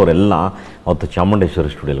ಬಯಸೋರೆಲ್ಲ ಅವತ್ತು ಚಾಮುಂಡೇಶ್ವರಿ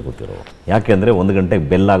ಸ್ಟುಡಿಯೋಲಿ ಕೂತಿರೋರು. ಯಾಕೆಂದರೆ 1 ಗಂಟೆಗೆ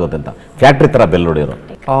ಬೆಲ್ ಆಗುತ್ತೆ ಅಂತ ಫ್ಯಾಕ್ಟ್ರಿ ಥರ ಬೆಲ್ ಹೊಡಿಯೋರು.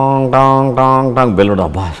 ಟಾಂಗ್ ಬೆಲ್ ಹೊಡೋ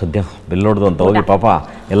ಹಬ್ಬ ಸದ್ಯ ಬೆಲ್ ಹೊಡೆದು ಅಂತ ಹೋಗಿ ಪಾಪ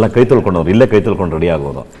ಎಲ್ಲ ಕೈ ತೊಳ್ಕೊಂಡವ್ರು, ಇಲ್ಲೇ ಕೈ ತೊಳ್ಕೊಂಡು ರೆಡಿ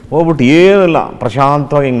ಆಗೋದು. ಹೋಗ್ಬಿಟ್ಟು ಏನಿಲ್ಲ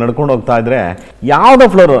ಪ್ರಶಾಂತವಾಗಿ ಹಿಂಗೆ ನಡ್ಕೊಂಡು ಹೋಗ್ತಾ ಇದ್ರೆ ಯಾವುದೋ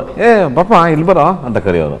ಫ್ಲೋರು ಪಾಪ ಇಲ್ಲಿ ಬರೋ ಅಂತ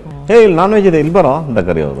ಕರೆಯೋರು, ಇಲ್ಲಿ ನಾನ್ ವೆಜ್ ಇದೆ ಇಲ್ಲಿ ಬರೋ ಅಂತ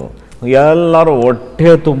ಕರೆಯೋರು. ಎಲ್ಲರೂ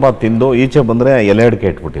ಹೊಟ್ಟೆ ತುಂಬ ತಿಂದು ಈಚೆ ಬಂದರೆ ಎಲೆ ಅಡಿಕೆ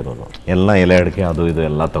ಇಟ್ಬಿಟ್ಟಿರೋದು. ಎಲ್ಲ ಎಲೆ ಅಡಿಕೆ ಅದು ಇದು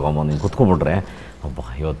ಎಲ್ಲ ತೊಗೊಂಬಂದು ಹಿಂಗೆ ಕುತ್ಕೊಂಡ್ಬಿಟ್ರೆ ಅಬ್ಬ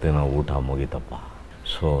ಇವತ್ತೇನೋ ಊಟ ಮುಗೀತಪ್ಪ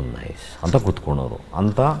ಸೋ ನೈಸ್ ಅಂತ ಕುತ್ಕೊಳೋರು.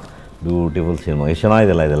 ಅಂತ ಬ್ಯೂಟಿಫುಲ್ ಸಿನಿಮಾ. ಎಷ್ಟು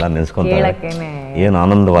ಚೆನ್ನಾಗಿದೆಲ್ಲ ಇದೆಲ್ಲ ನೆನೆಸ್ಕೊಂತಾರೆ. ಏನು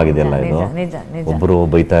ಆನಂದವಾಗಿದೆಯಲ್ಲ ಇದು. ಒಬ್ಬರು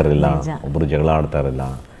ಬೈತಾ ಇರಲಿಲ್ಲ, ಒಬ್ಬರು ಜಗಳ ಆಡ್ತಾ ಇರಲಿಲ್ಲ.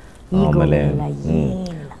 ಆಮೇಲೆ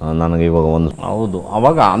ನನಗೆ ಇವಾಗ ಒಂದು ಹೌದು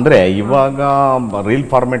ಅವಾಗ ಅಂದರೆ ಇವಾಗ ರೀಲ್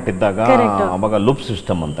ಫಾರ್ಮೆಟ್ ಇದ್ದಾಗ ಅವಾಗ ಲೂಪ್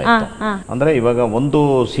ಸಿಸ್ಟಮ್ ಅಂತ ಇತ್ತು. ಅಂದರೆ ಇವಾಗ ಒಂದು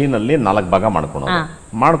ಸೀನಲ್ಲಿ 4 ಭಾಗ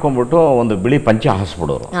ಮಾಡ್ಕೊಂಡ್ಬಿಟ್ಟು ಒಂದು ಬಿಳಿ ಪಂಚೆ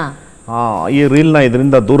ಹಾಸ್ಬಿಡೋರು. ಈ ರೀಲ್ನ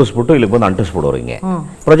ಇದರಿಂದ ದೂರಿಸ್ಬಿಟ್ಟು ಇಲ್ಲಿಗೆ ಬಂದು ಅಂಟಿಸ್ಬಿಡೋರು. ಹಿಂಗೆ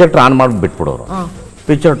ಪ್ರೊಜೆಕ್ಟರ್ ಆನ್ ಮಾಡಿ ಬಿಟ್ಬಿಡೋರು.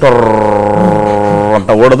 ಪಿಕ್ಚರ್ ಟೊರ್ ಅಂತ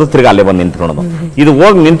ಓಡೋದು, ತಿರ್ಗಿ ಅಲ್ಲೇ ಬಂದು ನಿಂತ್ಕೊಳೋದು. ಇದು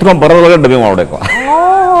ಹೋಗಿ ನಿಂತ್ಕೊಂಡು ಬರೋದ್ರೊಳಗೆ ಡಬ್ಬಿಂಗ್ ಮಾಡಬೇಕು.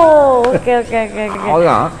 ಅವಾಗ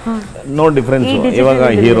ನೋ ಡಿಫ್ರೆನ್ಸ್. ಇವಾಗ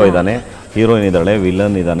ಹೀರೋ ಇದ್ದಾನೆ, ಹೀರೋಯಿನ್ ಇದ್ದಾಳೆ,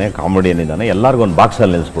 ವಿಲನ್ ಇದ್ದಾನೆ, ಕಾಮಿಡಿಯನ್ ಇದ್ದಾನೆ, ಎಲ್ಲರಿಗೂ ಒಂದು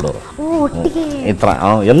ಬಾಕ್ಸಲ್ಲಿ ನಿಲ್ಲಿಸ್ಬಿಡೋರು. ಈ ಥರ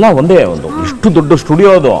ಎಲ್ಲ ಒಂದೇ ಒಂದು ಇಷ್ಟು ದೊಡ್ಡ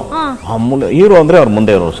ಸ್ಟುಡಿಯೋ ಅದು. ಹೀರೋ ಅಂದರೆ ಅವ್ರ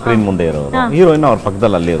ಮುಂದೆ ಇರೋರು, ಸ್ಕ್ರೀನ್ ಮುಂದೆ ಇರೋರು, ಹೀರೋಯಿನ್ ಅವ್ರ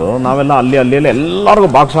ಪಕ್ಕದಲ್ಲಿ ಅಲ್ಲಿರೋರು. ನಾವೆಲ್ಲ ಅಲ್ಲಿ ಎಲ್ಲರಿಗೂ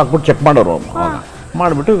ಬಾಕ್ಸ್ ಹಾಕ್ಬಿಟ್ಟು ಚೆಕ್ ಮಾಡೋರು.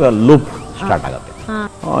 ಮಾಡಿಬಿಟ್ಟು ಈಗ ಲೂಪ್ ಸ್ಟಾರ್ಟ್ ಆಗುತ್ತೆ.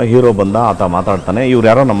 ಹೀರೋ ಬಂದ, ಆತ ಮಾತಾಡ್ತಾನೆ, ಇವ್ರು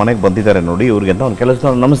ಯಾರೋ ನಮ್ಮ ಮನೆಗೆ ಬಂದಿದ್ದಾರೆ ನೋಡಿ ಇವ್ರಿಗೆ ಅಂತ. ಅವ್ನು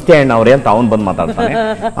ಕೆಲಸ ನಮಸ್ತೆ ಅಣ್ಣ ಅವರೇ ಅಂತ ಅವ್ನು ಬಂದು ಮಾತಾಡ್ತಾನೆ.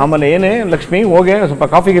 ಆಮೇಲೆ ಏನೇ ಲಕ್ಷ್ಮಿ ಹೋಗಿ ಸ್ವಲ್ಪ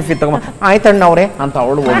ಕಾಫಿ ಗಿಫಿ ತಗೊಂಡು ಆಯ್ತಣ್ಣ ಅವರೇ ಅಂತ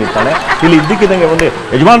ಅವಳು ಹೋಗಿರ್ತಾಳೆ. ಇಲ್ಲಿ ಇದ್ದಕ್ಕಿದ್ದಂಗೆ ಒಂದು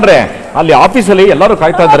ಯಜಮಾನ್ರೆ ಅಲ್ಲಿ ಆಫೀಸಲ್ಲಿ ಎಲ್ಲರೂ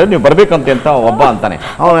ಕಾಯ್ತಾ ಇದ್ದಾರೆ, ನೀವು ಬರ್ಬೇಕಂತೆ ಅಂತ ಒಬ್ಬ ಅಂತಾನೆ.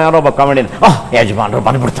 ಅವನು ಯಾರೋ ಒಬ್ಬ ಕಾಮಿಡಿಯನ್ ಯಜಮಾನ್ರು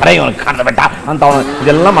ಬಂದ್ಬಿಡ್ತಾರೆ ಇವನು ಕಾಣದ ಬೆಟ್ಟ ಅಂತ ಅವನು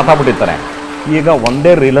ಇದೆಲ್ಲ ಮಾತಾಡ್ಬಿಟ್ಟಿರ್ತಾರೆ. ಈಗ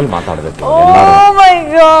ಒಂದೇ ರೀಲಲ್ಲಿ ಮಾತಾಡಬೇಕು.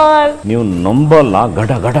 ನೀವು ನಂಬಲ್ಲ,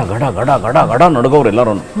 ಗಡ ಗಡ ಗಡ ಗಡ ಗಡ ಗಡ ನಡ್ಗೋರು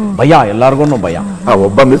ಎಲ್ಲರೂ. ಭಯ, ಎಲ್ಲಾರ್ಗು ಭಯ.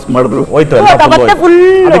 ಒಬ್ಬ ಮಿಸ್ ಮಾಡಿದ್ರು ಹೋಯ್ತು ಎಲ್ಲ.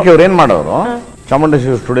 ಅದಕ್ಕೆ ಇವ್ರು ಏನು ಮಾಡೋರು,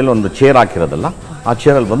 ಚಾಮುಂಡೇಶ್ವರಿ ಸ್ಟುಡಿಯೋಲಿ ಒಂದು ಚೇರ್ ಹಾಕಿರೋದಲ್ಲ, ಆ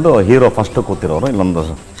ಚೇರಲ್ಲಿ ಬಂದು ಹೀರೋ ಫಸ್ಟ್ ಕೂತಿರೋರು, ಇಲ್ಲೊಂದು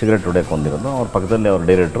ಸಿಗರೇಟ್ ಹೊಡೆಯಕ್ಕೆ ಹೊಂದಿರೋದು, ಅವ್ರ ಪಕ್ಕದಲ್ಲಿ ಅವ್ರ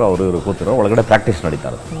ಡೈರೆಕ್ಟ್ರು ಅವರು ಇವರು ಕೂತಿರೋ. ಒಳಗಡೆ ಪ್ರಾಕ್ಟೀಸ್ ನಡೀತಾ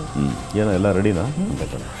ಇರೋದು. ಏನೋ ಎಲ್ಲ ರೆಡಿನಾ ಅಂತ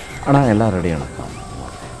ಅಣ್ಣ ಎಲ್ಲ ರೆಡಿ ಅಣ್ಣ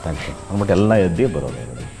ಥ್ಯಾಂಕ್ಸ್ ಅಂದ್ಬಿಟ್ಟು ಎಲ್ಲ ಎದ್ದು ಬರೋದು.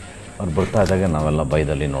 ಅವ್ರು ಬರ್ತಾ ಇದ್ದಾಗ ನಾವೆಲ್ಲ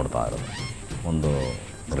ಬೈದಲ್ಲಿ ನೋಡ್ತಾ ಇರೋದು. ಒಂದು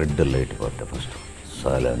ರೆಡ್ ಲೈಟ್ ಬರುತ್ತೆ ಫಸ್ಟ್,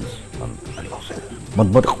 ಸೈಲೆನ್ಸ್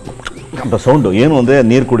ಅಂತ ಸೌಂಡು. ಏನು ಅಂದರೆ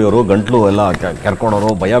ನೀರು ಕುಡಿಯೋರು, ಗಂಟ್ಲು ಎಲ್ಲ ಕೆರ್ಕೊಳೋರು,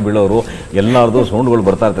 ಭಯ ಬೀಳೋರು, ಎಲ್ಲರದು ಸೌಂಡ್ಗಳು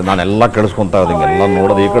ಬರ್ತಾ ಇರ್ತದೆ. ನಾನೆಲ್ಲ ಕೇಳಿಸ್ಕೊತಾ ಇರೋದು. ಎಲ್ಲ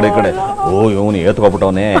ನೋಡೋದು ಈ ಕಡೆ ಇವನು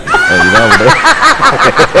ಏತ್ಕೊಬಿಟ್ಟವನೇ ಇದಾಗ್ಬಿಟ್ಟು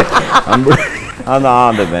ಅಂದ್ಬಿಟ್ಟು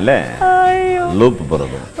ಅದಾದಮೇಲೆ ಲೂಪ್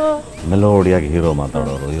ಬರೋದು. ಮೆಲೋಡಿಯಾಗಿ ಹೀರೋ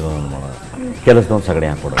ಮಾತಾಡೋರು, ಹೀರೋಯಿನ್ ಮಾಡೋರು, ಕೆಲಸದೊಂದು ಸಗಣಿ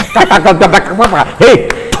ಹಾಕ್ಕೊಡೋರು. ಹೇ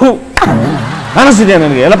ಅನಿಸ್ತಿದೆ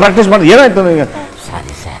ನನಗೆ, ಎಲ್ಲ ಪ್ರಾಕ್ಟೀಸ್ ಮಾಡಿ ಏನಾಯ್ತು ನನಗೆ,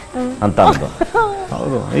 ಸಾರಿ ಸರ್ ಅಂತ ಅಂದು.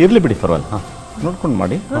 ಹೌದು ಇರಲಿ ಬಿಡಿ ಪರವಾಗಿಲ್ಲ, ಹಾಂ ನೋಡ್ಕೊಂಡು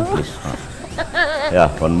ಮಾಡಿ ಪ್ಲೀಸ್. ಹಾಂ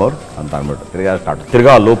ಒನ್ ಮೋರ್ ಅಂತ ಅಂದ್ಬಿಟ್ಟು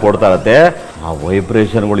ತಿರ್ಗಾ ಲೂಪ್ ಓಡ್ತಾ ಇರತ್ತೆ. ಆ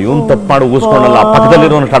ವೈಬ್ರೇಷನ್ಗಳು ಇವನು ತಪ್ಪು ಮಾಡಿ ಊಸ್ಕೊಂಡಲ್ಲ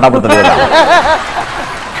ಪಕ್ಕದಲ್ಲಿರೋನು ಸ್ಟಾರ್ಟ್ ಆಗ್ಬಿಡ್ತಾರೆ.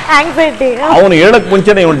 ಅವನು ಹೇಳಕ್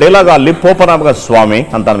ಮುಂಚೆನೆ ಇವನು ಡೈಲಾಗ್ ಆ ಲಿಪ್ ಓಪನ್ ಆಗ ಸ್ವಾಮಿ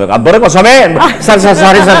ಅಂತ ಅನ್ಬೇಕು. ಅದು ಬರಬೇಕು ಸ್ವಾಮಿ ಸರ್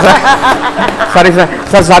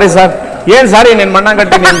ಸಾರಿ ಸರ್ ಏನ್ ಸಾರಿ ನಿನ್ ಮಣ್ಣ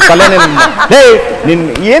ಕಟ್ಟಿ ನಿನ್ ತಲೆ ನಿನ್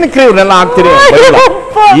ಏನಕ್ಕೆ ಇವ್ರನ್ನೆಲ್ಲ ಹಾಕ್ತೀರಿ.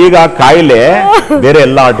 ಈಗ ಕಾಯಿಲೆ ಬೇರೆ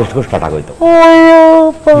ಎಲ್ಲ ಆರ್ಟಿಸ್ಟ್ಗೂ ಸ್ಟಾರ್ಟ್ ಆಗೋಯ್ತು.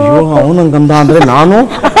 ಅಯ್ಯೋ ಅವನಂಗಂದ ಅಂದ್ರೆ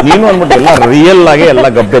ನೀನು ಅಂದ್ಬಿಟ್ಟು ಎಲ್ಲ ರಿಯಲ್ ಆಗಿ ಎಲ್ಲ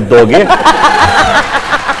ಗಬ್ಬೆದ್ದೋಗಿ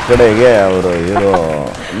ಕಡೆಗೆ ಅವರು ಇರೋ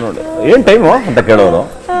ನೋಡಿ ಏನ್ ಟೈಮು ಅಂತ ಕೇಳೋರು.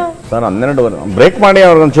 ಸರ್ 12 ಬ್ರೇಕ್ ಮಾಡಿ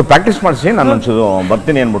ಅವ್ರಿಗೊಂಚೂರು ಪ್ರಾಕ್ಟೀಸ್ ಮಾಡಿಸಿ ನಾನು ಒಂಚೂರು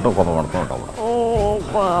ಬರ್ತೀನಿ ಅಂದ್ಬಿಟ್ಟು ಕೋಪ ಮಾಡ್ಕೊಂಡು ಹೊಟ್ಟೋಗ್ಬಿಡು.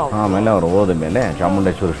 ಆಮೇಲೆ ಅವ್ರು ಹೋದ ಮೇಲೆ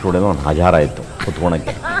ಚಾಮುಂಡೇಶ್ವರಿ ಸ್ಟುಡಿಯೋದ ಒಂದು 1000 ಆಯಿತು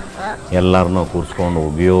ಕುತ್ಕೊಳಕ್ಕೆ. ಎಲ್ಲರನ್ನೂ ಕೂರಿಸ್ಕೊಂಡು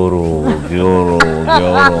ಉಗಿಯೋರು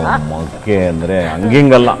ಮಕ್ಕೆ ಅಂದರೆ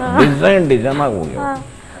ಹಂಗಿಂಗಲ್ಲ ಡಿಸೈನ್ ಆಗಿ ಹೋಗ್ಯೋರು.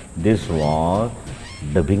 This was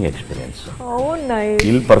dubbing experience.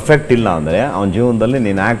 ಇಲ್ಲಿ ಪರ್ಫೆಕ್ಟ್ ಇಲ್ಲ ಅಂದರೆ ಅವನ ಜೀವನದಲ್ಲಿ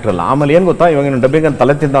ನೀನು ಆ್ಯಕ್ಟ್ರ್ ಅಲ್ಲ. ಆಮೇಲೆ ಏನು ಗೊತ್ತಾ, ಇವಾಗ ನೀನು ಡಬ್ಬಿಂಗ್ ಅಂತ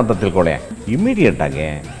ತಲೆ ತಿಂದ ಅಂತ ತಿಳ್ಕೊಳ್ಳಿ, ಇಮಿಡಿಯೇಟಾಗಿ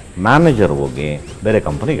ಮ್ಯಾನೇಜರ್ ಹೋಗಿ ಬೇರೆ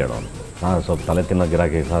ಕಂಪನಿಗೆ ಹೇಳೋನು, ನಾನು ಸ್ವಲ್ಪ ತಲೆ ತಿನ್ನೋ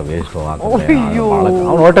ಗಿರಾಕಿ ಸಹ ವೇಸ್ಟು ಆಗ್ತದೆ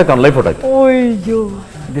ಅವ್ನು ಹೊಟ್ಟೈತೆ ಅವ್ನು ಲೈಫ್ ಹೊಟ್ಟೈತೆ.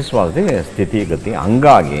 ದಿಸ್ ವಾಸ್ ದಿ ಸ್ಥಿತಿಗತಿ.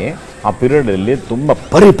 ಹಂಗಾಗಿ ಆ ಪೀರಿಯಡಲ್ಲಿ ತುಂಬ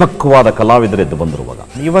ಪರಿಪಕ್ವವಾದ ಕಲಾವಿದರು ಎದ್ದು ಬಂದರು.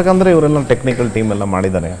 ಇವಾಗಂದರೆ ಇವರೆಲ್ಲ ಟೆಕ್ನಿಕಲ್ ಟೀಮ್ ಎಲ್ಲ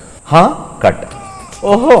ಮಾಡಿದ್ದಾರೆ. ಕಟ್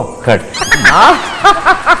ಓಹೋ ಕಟ್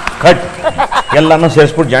ಎಲ್ಲನೂ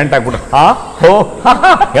ಸೇರಿಸ್ಬಿಟ್ಟು ಜಾಯಿಂಟ್ ಆಗ್ಬಿಟ್ಟು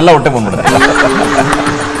ಎಲ್ಲ ಹೊಟ್ಟೆ ಬಂದ್ಬಿಡುತ್ತೆ.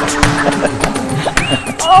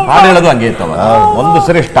 ಹಾಡು ಹೇಳೋದು ಹಂಗೆ ಇತ್ತವ. ಒಂದು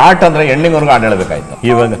ಸರಿ ಸ್ಟಾರ್ಟ್ ಅಂದ್ರೆ ಎಂಡಿಂಗ್ವರೆಗೂ ಹಾಡು ಹೇಳಬೇಕಾಯ್ತು.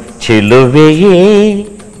 ಇವಾಗ ಚೆಲುವೆಯೇ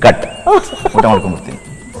ಕಟ್ ಊಟ ಮಾಡ್ಕೊಂಡ್ಬಿಡ್ತೀನಿ.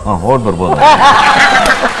 ಹೊಡ್ ಬರ್ಬೋದು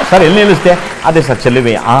ಸರ್. ಎಲ್ಲಿ ನಿಲ್ಲಿಸ್ತೆ? ಅದೇ ಸರ್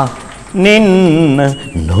ಚೆಲುವೆ ನಿನ್ನ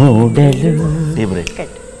ನೋಡಲು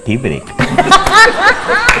ಟೀ ಬ್ರೇಕ್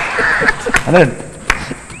ಅಂದ್ರೆ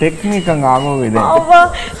ಟೆಕ್ನಿಕ್ ಹಂಗೆ ಆಗೋಗಿದೆ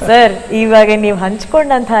ಸರ್. ಇವಾಗ ನೀವು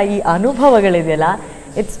ಹಂಚ್ಕೊಂಡಂತಹ ಈ ಅನುಭವಗಳಿದೆಯಲ್ಲ,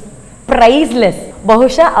 ಇಟ್ಸ್ ಪ್ರೈಸ್ಲೆಸ್.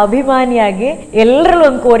 ಬಹುಶಃ ಅಭಿಮಾನಿಯಾಗಿ ಎಲ್ಲರಲ್ಲೂ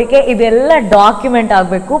ಒಂದು ಕೋರಿಕೆ, ಇದೆಲ್ಲ ಡಾಕ್ಯುಮೆಂಟ್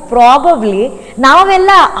ಆಗಬೇಕು. ಪ್ರಾಬಬ್ಲಿ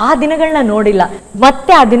ನಾವೆಲ್ಲ ಆ ದಿನಗಳನ್ನ ನೋಡಿಲ್ಲ,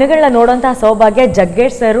 ಮತ್ತೆ ಆ ದಿನಗಳನ್ನ ನೋಡುವಂತಹ ಸೌಭಾಗ್ಯ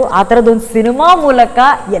ಜಗ್ಗೇಶ್ ಸರ್ ಆ ಥರದೊಂದು ಸಿನಿಮಾ ಮೂಲಕ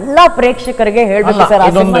ಎಲ್ಲ ಪ್ರೇಕ್ಷಕರಿಗೆ ಹೇಳ್ಬೇಕು ಸರ್.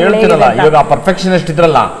 ಇವಾಗ ಪರ್ಫೆಕ್ಷನಿಸ್ಟ್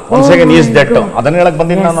ಇದ್ರಲ್ಲ, ಅದನ್ನ ಹೇಳಕ್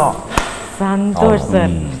ಬಂದಿನಿ ನಾನು. ಸಂತೋಷ್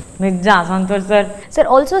ಸರ್, ನಿಜ Santosh sir. Sir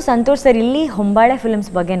also Santosh sir, ಇಲ್ಲಿ ಹೊಂಬಾಳೆ ಫಿಲ್ಮ್ಸ್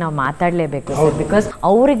ಬಗ್ಗೆ ನಾವು ಮಾತಾಡಲೇಬೇಕು ಸರ್. ಬಿಕಾಸ್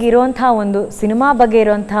ಅವ್ರಿಗಿರುವಂತಹ ಒಂದು ಸಿನಿಮಾ ಬಗ್ಗೆ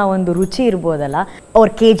ಇರುವಂತಹ ಒಂದು ರುಚಿ ಇರ್ಬೋದಲ್ಲ. ಅವ್ರ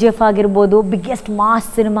KGF ಆಗಿರ್ಬೋದು, ಬಿಗ್ಗೆಸ್ಟ್ ಮಾಸ್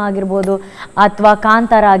ಸಿನಿಮಾ ಆಗಿರ್ಬೋದು, ಅಥವಾ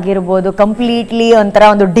ಕಾಂತಾರ ಆಗಿರ್ಬೋದು, ಕಂಪ್ಲೀಟ್ಲಿ ಒಂಥರ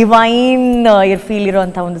ಒಂದು ಡಿವೈನ್ ಫೀಲ್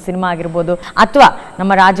ಇರುವಂಥ ಒಂದು ಸಿನಿಮಾ ಆಗಿರ್ಬೋದು, ಅಥವಾ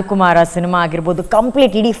ನಮ್ಮ ರಾಜಕುಮಾರ ಸಿನಿಮಾ ಆಗಿರ್ಬೋದು,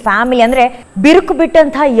 ಕಂಪ್ಲೀಟ್ ಇಡೀ ಫ್ಯಾಮಿಲಿ ಅಂದರೆ ಬಿರುಕು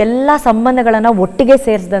ಬಿಟ್ಟಂತಹ ಎಲ್ಲ ಸಂಬಂಧಗಳನ್ನು ಒಟ್ಟಿಗೆ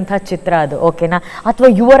ಸೇರಿಸಿದಂಥ ಚಿತ್ರ ಅದು, ಓಕೆನಾ.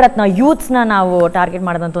 ಅಥವಾ ಯುವರತ್ನ ಯೂತ್ಸ್ನ ನಾವು ಟಾರ್ಗೆಟ್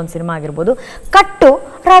ಮಾಡಿದಂಥ ಒಂದು ಸಿನಿಮಾ ಆಗಿರ್ಬೋದು. ಕಟ್ಟು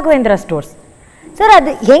ರಾಘವೇಂದ್ರ ಸ್ಟೋರ್ಸ್ ಸರ್,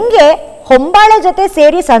 ಅದು ಹೆಂಗೆ ಹೊಂಬಾಳೆ ಜೊತೆ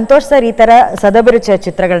ಸೇರಿ ಸಂತೋಷ್ ಸರ್ ಈ ತರ ಸದಭಿರುಚಿಯ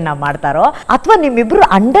ಚಿತ್ರಗಳನ್ನ ಮಾಡ್ತಾರೋ, ಅಥವಾ ನಿಮ್ಮಿಬ್ರು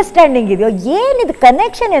ಅಂಡರ್ಸ್ಟ್ಯಾಂಡಿಂಗ್ ಇದೆಯೋ, ಏನಿದು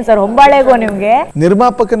ಕನೆಕ್ಷನ್ ಏನ್ ಸರ್ ಹೊಂಬಾಳೆಗೋ ನಿಮ್ಗೆ?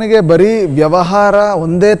 ನಿರ್ಮಾಪಕನಿಗೆ ಬರೀ ವ್ಯವಹಾರ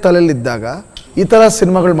ಒಂದೇ ತಲೆಯಲ್ಲಿದ್ದಾಗ ಈ ತರ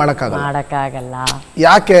ಸಿನಿಮಾಗಳು ಮಾಡಕ್ಕಾಗಲ್ಲ.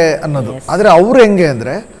 ಯಾಕೆ ಅನ್ನೋದು. ಆದ್ರೆ ಅವ್ರು ಹೆಂಗೆ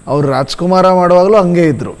ಅಂದ್ರೆ, ಅವ್ರು ರಾಜ್ಕುಮಾರ ಮಾಡುವಾಗ್ಲೂ ಹಂಗೆ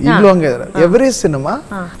ಇದ್ರು, ಈಗಲೂ ಹಂಗೆ ಇದ್ದಾರೆ. ಎವ್ರಿ ಸಿನಿಮಾ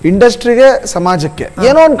ಇಂಡಸ್ಟ್ರಿಗೆ, ಸಮಾಜಕ್ಕೆ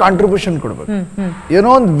ಏನೋ ಒಂದು ಕಾಂಟ್ರಿಬ್ಯೂಷನ್ ಕೊಡ್ಬೇಕು, ಏನೋ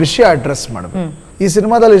ಒಂದು ವಿಷಯ ಅಡ್ರೆಸ್ ಮಾಡ್ಬೇಕು. ಈ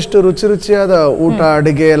ಸಿನಿಮಾದಲ್ಲಿ ಇಷ್ಟು ರುಚಿ ರುಚಿಯಾದ ಊಟ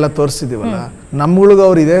ಅಡಿಗೆ ಎಲ್ಲ ತೋರಿಸಿದೀವಲ್ಲ, ನಮ್ಗಳಿಗೂ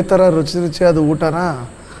ಅವ್ರು ಇದೇ ತರ ರುಚಿ ರುಚಿಯಾದ ಊಟನ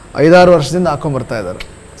 5-6 ವರ್ಷದಿಂದ ಹಾಕೊಂಡ್ಬರ್ತಾ ಇದ್ದಾರೆ.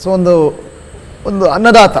 ಸೊ ಒಂದು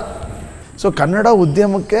ಅನ್ನದಾತ. ಸೊ ಕನ್ನಡ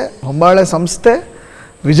ಉದ್ಯಮಕ್ಕೆ ಹೊಂಬಾಳೆ ಸಂಸ್ಥೆ,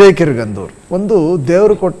 ವಿಜಯ್ ಕಿರ್ಗಂದೂರ್ ಒಂದು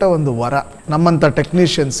ದೇವರು ಕೊಟ್ಟ ಒಂದು ವರ. ನಮ್ಮಂಥ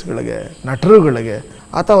ಟೆಕ್ನಿಷಿಯನ್ಸ್ಗಳಿಗೆ, ನಟರುಗಳಿಗೆ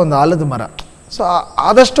ಆತ ಒಂದು ಆಲದ ಮರ. ಸೊ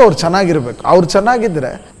ಆದಷ್ಟು ಅವ್ರು ಚೆನ್ನಾಗಿರ್ಬೇಕು. ಅವ್ರು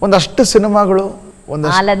ಚೆನ್ನಾಗಿದ್ರೆ ಒಂದಷ್ಟು ಸಿನಿಮಾಗಳು,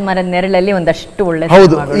 ಆಲದ ಮರದ ನೆರಳಲ್ಲಿ ಒಂದಷ್ಟು ಒಳ್ಳೆ.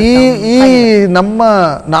 ಹೌದು, ಈ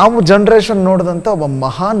ನಾವು ಜನರೇಷನ್ ನೋಡಿದಂಥ ಒಬ್ಬ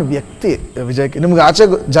ಮಹಾನ್ ವ್ಯಕ್ತಿ ವಿಜಯ್. ನಿಮ್ಗೆ ಆಚೆ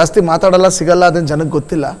ಜಾಸ್ತಿ ಮಾತಾಡಲ್ಲ, ಸಿಗಲ್ಲ, ಅದನ್ನ ಜನಕ್ಕೆ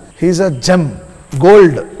ಗೊತ್ತಿಲ್ಲ. ಹೀಸ್ ಅ ಜೆಮ್,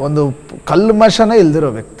 ಗೋಲ್ಡ್, ಒಂದು ಕಲ್ಮಶನೇ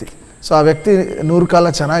ಇಲ್ದಿರೋ ವ್ಯಕ್ತಿ. ಸೊ ಆ ವ್ಯಕ್ತಿ 100 ಕಾಲ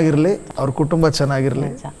ಚೆನ್ನಾಗಿರ್ಲಿ, ಅವ್ರ ಕುಟುಂಬ ಚೆನ್ನಾಗಿರ್ಲಿ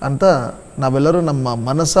ಅಂತ ನಾವೆಲ್ಲರೂ ನಮ್ಮ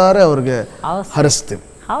ಮನಸಾರೆ ಅವ್ರಿಗೆ ಹರಿಸ್ತೀವಿ.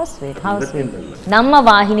 ನಮ್ಮ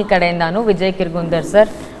ವಾಹಿನಿ ಕಡೆಯಿಂದಾನು Vijay ಕಿರ್ಗುಂದರ್ sir,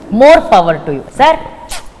 more power to you sir.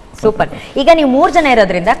 Super. ಈಗ ನೀವು 3 ಜನ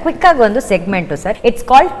ಇರೋದ್ರಿಂದ ಕ್ವಿಕ್ ಆಗಿ ಒಂದು segment sir, it's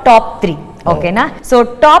called top 3, ಓಕೆನಾ. ಸೊ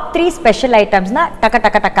ಟಾಪ್ 3 ಸ್ಪೆಷಲ್ ಐಟಮ್ಸ್ ನ ಟಕ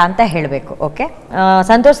ಅಂತ ಹೇಳಬೇಕು. ಓಕೆ,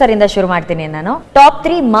 ಸಂತೋಷ್ ಸರ್ ಇಂದ ಶುರು ಮಾಡ್ತೀನಿ ನಾನು. ಟಾಪ್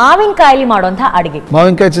 3 ಮಾವಿನಕಾಯಿ ಮಾಡುವಂತಹ ಅಡಿಗೆ.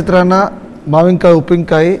 ಮಾವಿನಕಾಯಿ ಚಿತ್ರಾನ್ನ, ಮಾವಿನಕಾಯಿ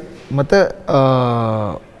ಉಪ್ಪಿನಕಾಯಿ, ಮತ್ತೆ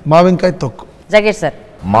ಮಾವಿನಕಾಯಿ ತೊಕ್ಕು. ಜಗೇಶ್ ಸರ್?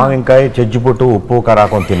 ಮಾವಿನಕಾಯಿ ಜಜ್ಜಿಬಿಟ್ಟು ಉಪ್ಪು ಖಾರ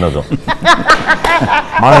ಹಾಕೊಂಡು ತಿನ್ನೋದು,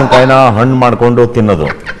 ಮಾವಿನಕಾಯಿನ ಹಣ್ಣು ಮಾಡ್ಕೊಂಡು ತಿನ್ನೋದು,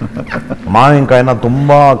 ಮಾವಿನಕಾಯಿನ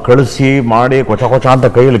ತುಂಬಾ ಕಳಿಸಿ ಮಾಡಿ ಕೊಚ ಅಂತ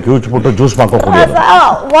ಕೈಯಲ್ಲಿ ಕಿವುಚ್ಬಿಟ್ಟು ಜ್ಯೂಸ್ ಮಾಡ್ಕೊಂಡು ಕುಡಿಯೋದು.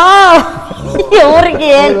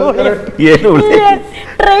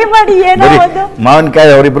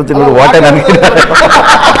 ಮಾವಿನಕಾಯಿ ಅವರಿಬ್ರು ತಿನ್ನೋದು ವಾಟೆ ನನಗೆ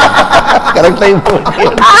ಕರೆಕ್ಟ್ ಟೈಮ್.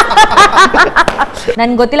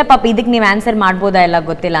 ನನ್ಗೆ ಗೊತ್ತಿಲ್ಲ ಪಾಪ, ಇದಕ್ಕೆ ನೀವು ಆನ್ಸರ್ ಮಾಡ್ಬೋದಾ ಎಲ್ಲ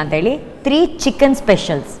ಗೊತ್ತಿಲ್ಲ ಅಂತ ಹೇಳಿ. 3 chicken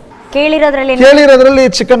specials ಕೇಳಿರೋದ್ರಲ್ಲಿ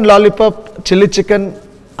chicken lollipop, chilli chicken,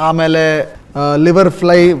 ಆಮೇಲೆ ಲಿವರ್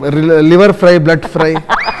ಫ್ರೈ, ಬ್ಲಡ್ ಫ್ರೈ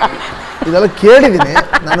ಇದೆಲ್ಲ ಕೇಳಿದ್ದೀನಿ.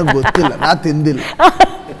 ನನಗೆ ಗೊತ್ತಿಲ್ಲ, ನಾ ತಿಂದಿಲ್ಲ.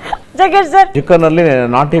 ಜಗ್ಗೇಶ್ ಸರ್, ಚಿಕನ್ ಅಲ್ಲಿ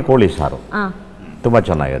ನಾಟಿ ಕೋಳಿ ಸಾರು ತುಂಬ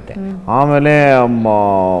ಚೆನ್ನಾಗಿರುತ್ತೆ. ಆಮೇಲೆ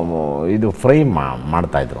ಇದು ಫ್ರೈ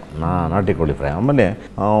ಮಾಡ್ತಾಯಿದ್ರು, ನಾಟಿ ಕೋಳಿ ಫ್ರೈ. ಆಮೇಲೆ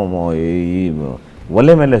ಈ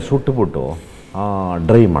ಒಲೆ ಮೇಲೆ ಸುಟ್ಟುಬಿಟ್ಟು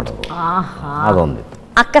ಡ್ರೈ ಮಾಡೋದು, ಅದೊಂದಿತ್ತು.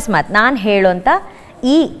 ಅಕಸ್ಮಾತ್ ನಾನು ಹೇಳೋಂಥ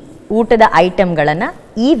ಈ ಊಟದ ಐಟಮ್ಗಳನ್ನು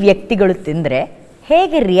ಈ ವ್ಯಕ್ತಿಗಳು ತಿಂದರೆ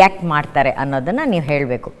ಹೇಗೆ ರಿಯಾಕ್ಟ್ ಮಾಡ್ತಾರೆ ಅನ್ನೋದನ್ನ ನೀವು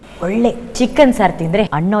ಹೇಳಬೇಕು. ಒಳ್ಳೆ ಚಿಕನ್ ಸಾರು ತಿಂದರೆ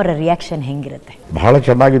ಅಣ್ಣವರ ರಿಯಾಕ್ಷನ್ ಹೆಂಗಿರುತ್ತೆ? ಬಹಳ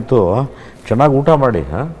ಚೆನ್ನಾಗಿತ್ತು, ಚೆನ್ನಾಗಿ ಊಟ ಮಾಡಿ.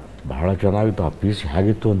 ಬಹಳ ಚೆನ್ನಾಗಿತ್ತು. ಆ ಪೀಸ್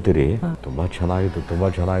ಹೇಗಿತ್ತು ಅಂತೀರಿ? ತುಂಬ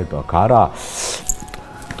ಚೆನ್ನಾಗಿತ್ತು. ಆ ಖಾರ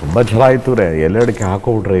ತುಂಬ ಚೆನ್ನಾಗಿತ್ತು ರೇ. ಎಲ್ಲೆಡಕ್ಕೆ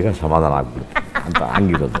ಹಾಕೋಬಿಟ್ರೆ ಈಗ ಸಮಾಧಾನ ಆಗ್ಬಿಡುತ್ತೆ ಅಂತ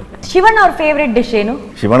ಹಂಗಿರೋದು. ಶಿವಣ್ಣ ಅವ್ರ ಫೇವ್ರೆಟ್ ಡಿಶ್ ಏನು?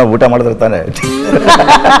 ಶಿವಣ್ಣ ಊಟ ಮಾಡಿದ್ರೆ ತಾನೆ.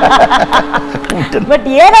 ಬಟ್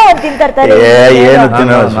ಏನೋ ಒಂದು ತಿಂತಾರೆ.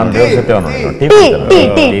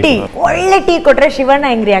 ಒಳ್ಳೆ ಟೀ ಕೊಟ್ರೆ ಶಿವಣ್ಣ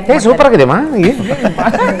ಹೆಂಗ್ ರಿಯಾಕ್ಟ್? ಸೂಪರ್ ಆಗಿದೆ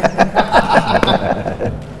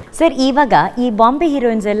ಸರ್. ಇವಾಗ ಈ ಬಾಂಬೆ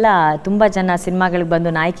ಹೀರೋಯಿನ್ಸ್ ಎಲ್ಲ ತುಂಬಾ ಜನ ಸಿನಿಮಾಗಳಿಗೆ ಬಂದು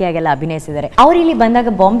ನಾಯಕಿಯಾಗೆಲ್ಲ ಅಭಿನಯಿಸಿದ್ದಾರೆ. ಅವ್ರು ಇಲ್ಲಿ ಬಂದಾಗ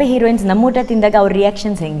ಬಾಂಬೆ ಹೀರೋಯಿನ್ಸ್ ನಮ್ಮ ಊಟ ತಿಂದಾಗ ಅವ್ರ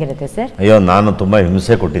ರಿಯಾಕ್ಷನ್ಸ್ ಹೆಂಗಿರುತ್ತೆ ಸರ್? ಅಯ್ಯೋ, ನಾನು ತುಂಬಾ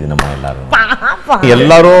ಹಿಂಸೆ ಕೊಟ್ಟಿದ್ದೀನಮ್ಮ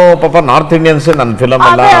ಎಲ್ಲರೂ ಪಾಪ ನಾರ್ತ್ ಇಂಡಿಯನ್ಸ್ ನನ್ನ ಫಿಲಮ್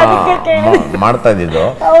ಎಲ್ಲ ಮಾಡ್ತಾ ಇದ್ದಿದ್ದು.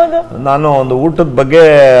 ನಾನು ಒಂದು ಊಟದ ಬಗ್ಗೆ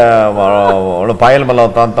ಅವಳು ಪಾಯಲ್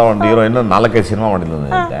ಮಲೋತ ಅಂತ ಒಂದು ಹೀರೋಯಿನ್ 4-5 ಸಿನಿಮಾ ಮಾಡಿದ್ಲು.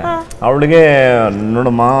 ಅವಳಿಗೆ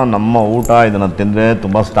ನೋಡಮ್ಮ, ನಮ್ಮ ಊಟ ಇದನ್ನ ತಿಂದ್ರೆ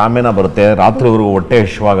ತುಂಬಾ ಸ್ಟಾಮಿನಾ ಬರುತ್ತೆ, ರಾತ್ರಿವರೆಗೂ ಹೊಟ್ಟೆ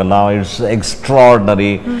ಹಸಿವಾಗಲ್ಲ, ಇಟ್ಸ್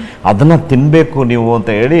ಎಕ್ಸ್ಟ್ರಾರ್ಡನರಿ, ಅದನ್ನ ತಿನ್ಬೇಕು ನೀವು ಅಂತ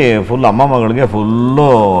ಹೇಳಿ ಫುಲ್ ಅಮ್ಮ ಮಗಳಿಗೆ ಫುಲ್ಲು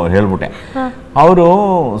ಹೇಳ್ಬಿಟ್ಟೆ. ಅವರು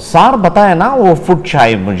ಸಾರ್ ಬತಾಯನಾ ಓ ಫುಡ್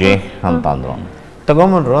ಚಾಯ್ ಮುಜೆ ಅಂತ ಅಂದ್ರು.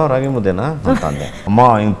 ತಗೊಂಬನ್ರು ರಾಗಿ ಮುದ್ದೆನಾ ಅಂತ ಅಂದೆ. ಅಮ್ಮ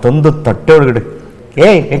ಹಿಂಗೆ ತಂದು ತಟ್ಟೆ ಒಳಗಡೆ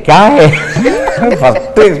ಕ್ಯಾ ಹೇ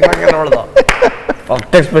ಫಸ್ಟ್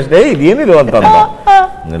ಎಕ್ಸ್ಪ್ರೆಷನ್ ಇದೇನಿದು ಅಂತಂದ.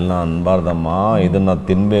 ಎಲ್ಲ ಅನ್ಬಾರ್ದಮ್ಮ, ಇದನ್ನ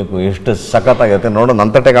ತಿನ್ಬೇಕು, ಎಷ್ಟು ಸಖತ್ತಾಗಿರುತ್ತೆ ನೋಡು, ನನ್ನ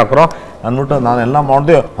ತಟ್ಟೆಗೆ ಹಾಕ್ರೋ ಅಂದ್ಬಿಟ್ಟು ನಾನೆಲ್ಲ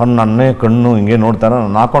ಮಾಡಿದೆ. ಅವ್ನು ನನ್ನೇ ಕಣ್ಣು ಹಿಂಗೆ ನೋಡ್ತಾನೆ,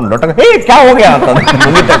 ನಾನು ಹಾಕೊಂಡು ಲೊಟ್ಟಗೆ ಕ್ಯಾ ಹೋಗ್ಯ ಅಂತ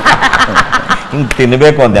ಹಿಂಗೆ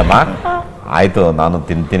ತಿನ್ಬೇಕು ಅಂದೆಮ್ಮ. ಆಯ್ತು ನಾನು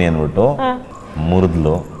ತಿಂತೀನಿ ಅಂದ್ಬಿಟ್ಟು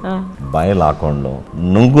ಮುರಿದ್ಲು, ಬಾಯಲ್ಲಿ ಹಾಕೊಂಡು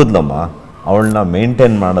ನುಂಗುದ್ಲಮ್ಮ. ಅವಳನ್ನ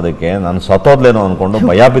ಮೇಂಟೈನ್ ಮಾಡೋದಕ್ಕೆ ನಾನು ಸತ್ತೋದ್ಲೇನೋ ಅಂದ್ಕೊಂಡು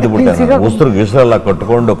ಭಯ ಬಿದ್ದುಬಿಟ್ಟೆ. ನಾನು ಉಸಿರೆಲ್ಲ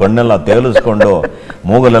ಕಟ್ಕೊಂಡು ಕಣ್ಣೆಲ್ಲ ತೇಲಿಸ್ಕೊಂಡು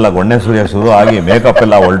ಮೂಗಲೆಲ್ಲ ಗೊಣ್ಣೆ ಸುರಿಯೋಕೆ ಶುರು ಆಗಿ ಮೇಕಪ್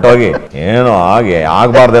ಎಲ್ಲ ಹೊಲ್ಟೋಗಿ ಏನೋ ಆಗಿ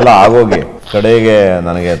ಆಗಬಾರ್ದೆಲ್ಲ ಆಗೋಗಿ ಕಡೆಗೆ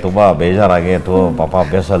ನನಗೆ ತುಂಬ ಬೇಜಾರಾಗಿ ಪಾಪ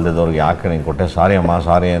ಅಭ್ಯಾಸ ಅಲ್ದಿದ್ದವ್ರಿಗೆ ಯಾಕೆ ನೀನು ಕೊಟ್ಟೆ, ಸಾರಿ ಅಮ್ಮ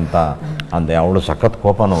ಸಾರಿ ಅಂತ ಅಂದೆ. ಅವಳು ಸಖತ್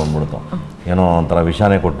ಕೋಪನೂ ಬಂದ್ಬಿಡ್ತು. ಏನೋ ಒಂಥರ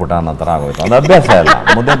ವಿಷಾನೇ ಕೊಟ್ಬಿಟ್ಟ ಅನ್ನೋ ಥರ ಆಗೋಯ್ತು. ಅದು ಅಭ್ಯಾಸ ಇಲ್ಲ,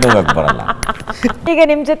 ಮುದ್ದೆ ತಿನ್ನೋಕೆ ಬರಲ್ಲ. ಈಗ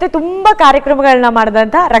ನಿಮ್ಮ ಜೊತೆ ತುಂಬಾ ಕಾರ್ಯಕ್ರಮಗಳನ್ನ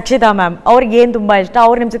ಮಾಡಿದಂಥ ರಕ್ಷಿತಾ ಮ್ಯಾಮ್ ಅವ್ರಿಗೆ ಏನು ತುಂಬಾ ಇಷ್ಟ?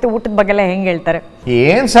 ಅವ್ರು ನಿಮ್ಮ ಜೊತೆ ಊಟದ ಬಗ್ಗೆ ಎಲ್ಲ ಹೆಂಗೆ ಹೇಳ್ತಾರೆ?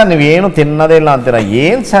 ಏನು ಸರ್ ನೀವು ಏನು ತಿನ್ನೋದೇ ಇಲ್ಲ ಅಂತೀರಾ,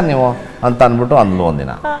 ಏನು ಸರ್ ನೀವು ಅಂತ ಅಂದ್ಬಿಟ್ಟು ಅಂದ್ಲು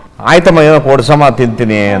ಒಂದಿನ. ಆಯ್ತಮ್ಮ ಏನೋ ಕೊಡ್ಸಮ್ಮ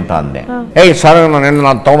ತಿಂತೀನಿ ಅಂತ ಅಂದೆ. ಸರ್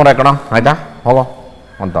ನಾನು ತೊಗೊಂಬರ ಕಣ ಆಯ್ತಾ ಹೋಗೋ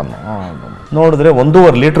ಅಂತ ಅಂದು. ನೋಡಿದ್ರೆ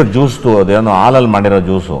 1.5 ಲೀಟ್ರ್ ಜ್ಯೂಸ್ದು, ಅದೇನೋ ಹಾಲಲ್ಲಿ ಮಾಡಿರೋ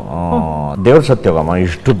ಜ್ಯೂಸು, ದೇವ್ರ ಸತ್ಯೋಗಮ್ಮ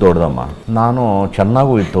ಇಷ್ಟು ದೊಡ್ಡದಮ್ಮ. ನಾನು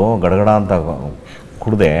ಚೆನ್ನಾಗೂ ಇತ್ತು, ಗಡಗಡ ಅಂತ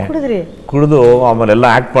ಕುಡಿದು ಆಮೇಲೆ ಎಲ್ಲ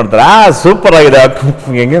ಆಕ್ಟ್ ಮಾಡ್ತಾರೆ, ಸೂಪರ್ ಆಗಿದೆ,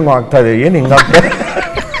 ಹೆಂಗೆ ಆಗ್ತಾ ಇದೆ, ಏನು ಹಿಂಗಾಗ್ತದೆ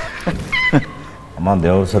ಅಮ್ಮ.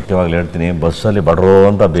 ದೇವ್ರ ಸತ್ಯವಾಗ್ಲಿ ಹೇಳ್ತೀನಿ, ಬಸ್ಸಲ್ಲಿ ಬಡ್ರೋ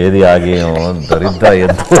ಅಂತ ಬೇದಿ ಆಗಿ ದರಿದ್ರ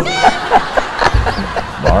ಎದ್ದು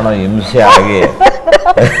ಬಹಳ ಹಿಂಸೆ ಆಗಿ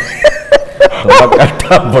ತುಂಬ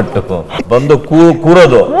ಕಷ್ಟಪಟ್ಟು ಬಂದು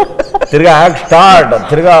ಕೂರೋದು, ತಿರ್ಗಾ ಸ್ಟಾರ್ಟ್,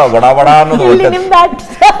 ತಿರ್ಗಾ ಬಡ ಬಡ ಅನ್ನೋದು,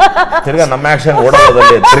 ತಿರ್ಗಾ ನಮ್ಮ ಆಕ್ಷನ್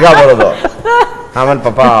ಓಡೋದಲ್ಲಿ ತಿರ್ಗಾ ಬರೋದು. ಆಮೇಲೆ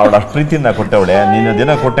ಪಾಪ ಅವಳು ಅಷ್ಟು ಪ್ರೀತಿಯಿಂದ ಕೊಟ್ಟವಳೆ, ನೀನು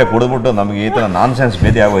ದಿನ ಕೊಟ್ಟೆ ಕುಡಿದ್ಬಿಟ್ಟು ನಮಗೆ ಈ ಥರ ನಾನ್ ಸೆನ್ಸ್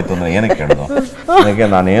ಭೇದಿ ಆಗೋಯ್ತು ಅನ್ನೋ ಏನಕ್ಕೆ ಕೇಳೋದು, ಅದಕ್ಕೆ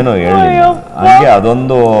ನಾನೇನು ಹೇಳಿಲ್ಲ. ಹಂಗೆ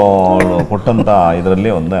ಅದೊಂದು ಅವಳು ಕೊಟ್ಟಂತ ಇದರಲ್ಲಿ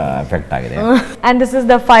ಒಂದು ಎಫೆಕ್ಟ್ ಆಗಿದೆ. And this is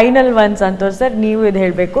the final one Santosh sir, ನೀವು ಇದು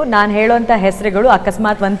ಹೇಳಬೇಕು. ನಾನು ಹೇಳುವಂಥ ಹೆಸರುಗಳು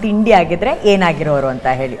ಅಕಸ್ಮಾತ್ ಒಂದು ತಿಂಡಿ ಆಗಿದ್ರೆ ಏನಾಗಿರೋರು ಅಂತ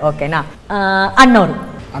ಹೇಳಿ, ಓಕೆನಾ? ಅಣ್ಣವರು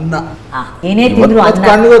ಅನ್ನ ಏನೇ ತಿಂದ್ರು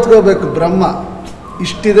ಕಣ್ಗೊತ್ಕೋಬೇಕು, ಬ್ರಹ್ಮ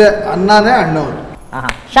ಇಷ್ಟಿದೆ ಅನ್ನನೇ ಅಣ್ಣವರು.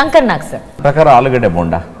 ಶಂಕರ್ ನಾಗ್ ಸರ್ ಪ್ರಕಾರ ಆಲೂಗಡ್ಡೆ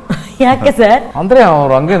ಬೋಂಡ. ಯಾಕೆ ಸರ್? ಅಂದ್ರೆ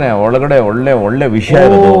ಅವ್ರು ಹಂಗೇನೆ ಒಳಗಡೆ ಒಳ್ಳೆ ವಿಷಯ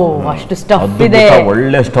ಇರೋದು, ಅಷ್ಟು ಸ್ಟಫ್ ಇದೆ,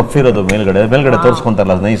 ಒಳ್ಳೆ ಸ್ಟಫ್ ಇರೋದು. ಮೇಲ್ಗಡೆ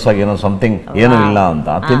ತೋರಿಸ್ಕೊಂತಾರಲ್ಲ ನೈಸ್ ಆಗಿ ಏನೋ ಸಮಥಿಂಗ್ ಏನು ಇಲ್ಲ ಅಂತ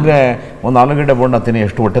ತಿಂದ್ರೆ ಒಂದು ಆಲೂಗಡ್ಡೆ ಬೋಂಡ ತಿನ್ನಿ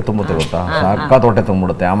ಎಷ್ಟು ಹೊಟ್ಟೆ ತುಂಬುತ್ತೆ ಗೊತ್ತಾ, ಸಕ್ಕತ್ ಹೊಟ್ಟೆ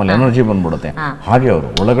ತುಂಬಿಡುತ್ತೆ, ಆಮೇಲೆ ಎನರ್ಜಿ ಬಂದ್ಬಿಡುತ್ತೆ. ಹಾಗೆ ಅವರು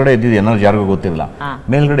ಒಳಗಡೆ ಇದ್ದಿದ್ದು ಎನರ್ಜಿ ಯಾರಿಗೂ ಗೊತ್ತಿಲ್ಲ,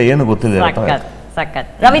 ಮೇಲ್ಗಡೆ ಏನು ಗೊತ್ತಿಲ್ಲ.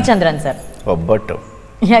 ರವಿಚಂದ್ರನ್ ಸರ್ ಒಬ್ಬಟ್ಟು.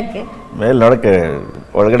 ಯಾಕೆ? ಮೇಲೆ ನೋಡಕ್ಕೆ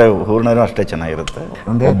ಒಳಗಡೆ ಹೂರ್ಣನೂ ಅಷ್ಟೇ ಚೆನ್ನಾಗಿರುತ್ತೆ.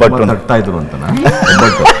 ಒಬ್ಬಟ್ಟು ನಗ್ತಾ ಇದ್ರು ಅಂತ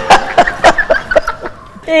ಒಬ್ಬಟ್ಟು.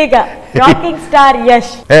 ಈಗ ರಾಕಿಂಗ್ ಸ್ಟಾರ್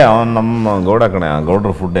ಯಶ್, ಅವ್ನು ನಮ್ಮ ಗೌಡ ಕಣೆ,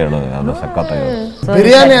 ಗೌಡ್ರ ಫುಡ್ ಹೇಳೋದು ಅದು ಸಖತ್ತಾಗಿರೋದು.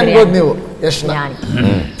 ಬಿರಿಯಾನಿ ಅನ್ಬೋದು ನೀವು ಯಶ್ನ,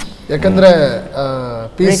 ಯಾಕಂದ್ರೆ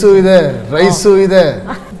ಪೀಸು ಇದೆ, ರೈಸು ಇದೆ,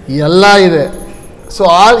 ಎಲ್ಲ ಇದೆ, ಸೊ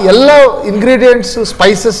ಆ ಎಲ್ಲ ಇಂಗ್ರೀಡಿಯೆಂಟ್ಸ್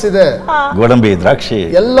ಸ್ಪೈಸಸ್ ಇದೆ, ಗೋಡಂಬಿ, ದ್ರಾಕ್ಷಿ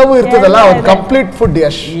ಎಲ್ಲವೂ ಇರ್ತದಲ್ಲ, ಒಂದು ಕಂಪ್ಲೀಟ್ ಫುಡ್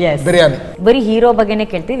ಯಶ್ ಬಿರಿಯಾನಿ. ಬರೀ ಹೀರೋ ಬಗ್ಗೆನೇ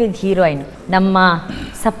ಕೇಳ್ತೀವಿ, ಈಗ ಹೀರೋಯಿನ್ ನಮ್ಮ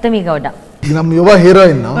ಸಪ್ತಮಿ ಗೌಡ. ನಮ್ಮ ಯುವ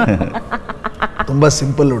ಹೀರೋಯಿನ್ ತುಂಬಾ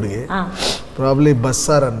ಸಿಂಪಲ್ ಹುಡುಗಿ, ಪ್ರಾಬ್ಲಿ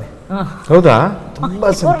ಬಸ್ಸಾರ್ ಅನ್ನಿ. ಹೌದಾ? ತುಂಬಾ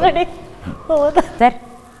simple. Sir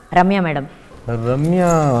Ramya madam. Ramya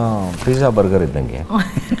pizza burger ಇದ್ದಂಗೆ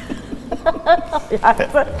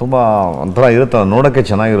ತುಂಬ ಒಂಥರ ಇರುತ್ತೆ, ನೋಡೋಕ್ಕೆ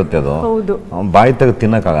ಚೆನ್ನಾಗಿರುತ್ತೆ. ಅದು ಬಾಯಿ ತೆಗೆದು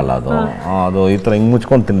ತಿನ್ನೋಕ್ಕಾಗಲ್ಲ. ಅದು ಈ ಥರ ಹಿಂಗೆ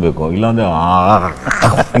ಮುಚ್ಕೊಂಡು ತಿನ್ನಬೇಕು, ಇಲ್ಲಾಂದರೆ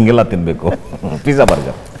ಹಿಂಗೆಲ್ಲ ತಿನ್ನಬೇಕು. Pizza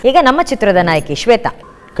burger. ಈಗ ನಮ್ಮ ಚಿತ್ರದ ನಾಯಕಿ ಶ್ವೇತಾ.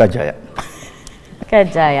 ಕಜ್ಜಾಯ.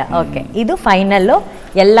 ಕಜ್ಜಾಯ, ಓಕೆ. ಇದು ಫೈನಲ್ಲು,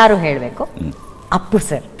 ಎಲ್ಲರೂ ಹೇಳಬೇಕು. ಅಪ್ಪು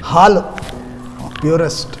ಸರ್. ಹಾಲು,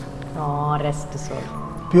 ಪ್ಯೂರೆಸ್ಟ್ ಸೋಲ್.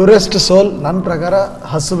 ಪ್ಯೂರೆಸ್ಟ್ ಸೋಲ್ ನನ್ನ ಪ್ರಕಾರ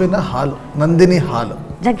ಹಸುವಿನ ಹಾಲು, ನಂದಿನಿ ಹಾಲು.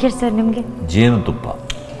 ಜಗ್ಗೇಶ್ ಸರ್ ನಿಮಗೆ? ಜೇನುತುಪ್ಪ.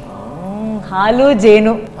 ಹಾಲು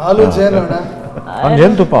ಜೇನು. ಹಾಲು ಜೇನು.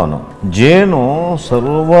 ಜೇನುತುಪ್ಪ. ಅವನು ಜೇನು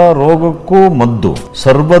ಸರ್ವ ರೋಗಕ್ಕೂ ಮದ್ದು,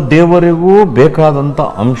 ಸರ್ವ ದೇವರಿಗೂ ಬೇಕಾದಂತ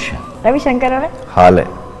ಅಂಶ. ರವಿಶಂಕರ್ ಅವರೇ?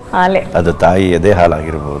 ಹಾಲೆ. ಅದು ತಾಯಿ ಎದೆ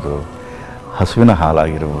ಹಾಲಾಗಿರ್ಬೋದು, ಹಸುವಿನ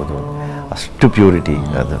ಹಾಲಾಗಿರ್ಬೋದು, ಅಷ್ಟು ಪ್ಯೂರಿಟಿ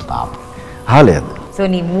ಅದು ಹಾಲೆ ಅದು. ಸೊ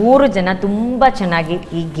ನೀವು 3 ಜನ ತುಂಬ ಚೆನ್ನಾಗಿ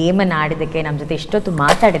ಈ ಗೇಮನ್ನು ಆಡಿದ್ದಕ್ಕೆ, ನಮ್ಮ ಜೊತೆ ಇಷ್ಟೊತ್ತು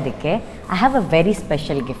ಮಾತಾಡಿದ್ದಕ್ಕೆ, I have a very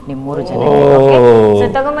special gift ನಿಮ್ಮ 3 ಜನ. ಸೊ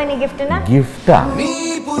ತಗೊಂಬನ್ನಿ ಗಿಫ್ಟನ್ನ. ಗಿಫ್ಟಾ?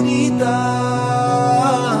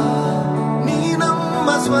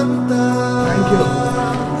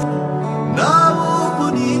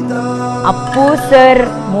 ಅಪ್ಪು ಸರ್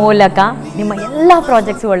ಮೂಲಕ ನಿಮ್ಮ ಎಲ್ಲ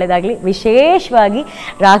ಪ್ರಾಜೆಕ್ಟ್ಸ್ ಒಳ್ಳೇದಾಗಲಿ, ವಿಶೇಷವಾಗಿ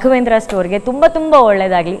ರಾಘವೇಂದ್ರ ಸ್ಟೋರ್ಗೆ ತುಂಬ ತುಂಬ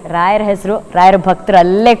ಒಳ್ಳೇದಾಗಲಿ. ರಾಯರ ಹೆಸರು, ರಾಯರ ಭಕ್ತರು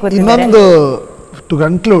ಅಲ್ಲೇ ಕೂತಿದ್ದಾರೆ. ಇನ್ನೊಂದು to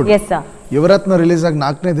conclude, yes sir, Yuvarathna release ಆಗಿ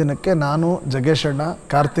 4ನೇ ದಿನಕ್ಕೆ ನಾನು, ಜಗ್ಗೇಶ್ ಅಣ್ಣ,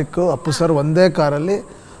 ಕಾರ್ತಿಕ್, ಅಪ್ಪು ಸರ್ ಒಂದೇ ಕಾರಲ್ಲಿ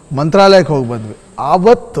ಮಂತ್ರಾಲಯಕ್ಕೆ ಹೋಗಿ ಬಂದ್ವಿ.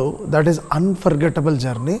 ಆವತ್ತು ದಟ್ ಈಸ್ ಅನ್ಫರ್ಗೆಟಬಲ್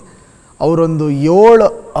ಜರ್ನಿ. ಅವರೊಂದು 7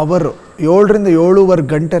 ಅವರು 7ರಿಂದ 7.25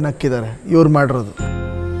 ಗಂಟೆ ನಕ್ಕಿದ್ದಾರೆ ಇವ್ರು ಮಾಡಿರೋದು.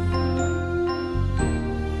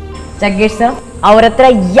 ಜಗ್ಗೇಶ್ ಸರ್ ಅವ್ರ ಹತ್ರ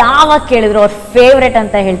ಯಾವಾಗ ಕೇಳಿದ್ರು ಅವ್ರ ಫೇವ್ರೆಟ್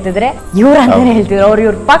ಅಂತ ಹೇಳ್ತಿದ್ರೆ ಇವ್ರ ಅಂತಾನೆ ಹೇಳ್ತಿದ್ರು.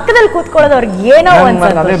 ಅವ್ರ ಪಕ್ಕದಲ್ಲಿ ಕೂತ್ಕೊಳ್ಳೋದು ಅವ್ರಿಗೆ ಏನೋ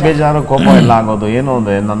ಅದೇ ಬೇಜಾರು, ಕೋಪ ಎಲ್ಲ ಆಗೋದು. ಏನು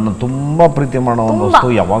ಅಂದ್ರೆ ನನ್ನ ತುಂಬಾ ಪ್ರೀತಿ ಮಾಡೋ ಒಂದು ವಸ್ತು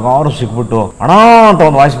ಯಾವಾಗಾರು ಸಿಕ್ಬಿಟ್ಟು ಅಣ್ಣ ಅಂತ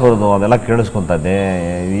ಒಂದು ವಾಯ್ಸ್ ಬರೋದು, ಅದೆಲ್ಲ ಕೇಳಿಸ್ಕೊಂತ ಇದ್ದೆ.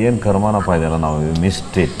 ಏನ್ ಕರ್ಮಾನಪ್ಪ ಇದೆಲ್ಲ, ನಾವು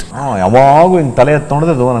ಮಿಸ್ಡ್ ಇಟ್. ಯಾವಾಗೂ ಹಿಂಗೆ ತಲೆ ಎತ್ತು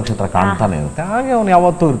ನೋಡಿದ್ರೆ ಧ್ರುವ ನಕ್ಷತ್ರ ಕಾಣ್ತಾನೆ ಇರುತ್ತೆ. ಹಾಗೆ ಅವ್ನು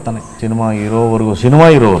ಯಾವತ್ತೂ ಇರ್ತಾನೆ. ಸಿನಿಮಾ ಇರೋವರೆಗೂ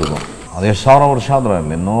ಅದೆಷ್ಟು 1000 ವರ್ಷ ಆದ್ರೂ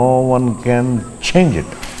ಆಗಲಿ, no one can change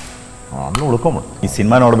it. ಅದನ್ನು ಉಳ್ಕೊಂಬಿಟ್ಟು ಈ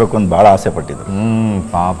ಸಿನಿಮಾ ನೋಡಬೇಕು ಅಂತ ಭಾಳ ಆಸೆ ಪಟ್ಟಿದ್ದು.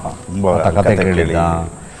 ಪಾಪ ಕತೆ ಕೇಳಿದ್ದ,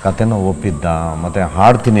 ಕತೆನ ಒಪ್ಪಿದ್ದ, ಮತ್ತೆ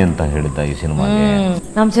ಹಾಡ್ತೀನಿ ಅಂತ ಹೇಳಿದ್ದ ಈ ಸಿನಿಮಾಗೆ.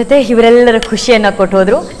 ನಮ್ಮ ಜೊತೆ ಇವರೆಲ್ಲರ ಖುಷಿಯನ್ನ ಕೊಟ್ಟು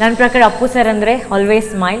ಹೋದ್ರು. ನನ್ನ ಪ್ರಕಾರ ಅಪ್ಪು ಸರ್ ಅಂದ್ರೆ always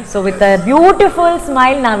smile. So with a beautiful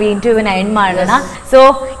smile ನಾವು ಈ ಇಂಟರ್ವ್ಯೂನ ಎಂಡ್ ಮಾಡೋಣ. ಸೊ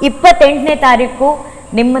 28ನೇ ತಾರೀಕು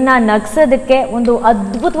ನಿಮ್ಮನ್ನ ನಗ್ಸೋದಕ್ಕೆ ಒಂದು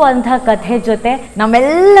ಅದ್ಭುತವಾದಂತಹ ಕಥೆ ಜೊತೆ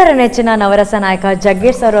ನಮ್ಮೆಲ್ಲರ ನೆಚ್ಚಿನ ನವರಸ ನಾಯಕ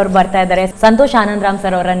ಜಗ್ಗೇಶ್ ಸರ್ ಅವರು ಬರ್ತಾ ಇದ್ದಾರೆ. ಸಂತೋಷ್ ಆನಂದ್ರಾಮ್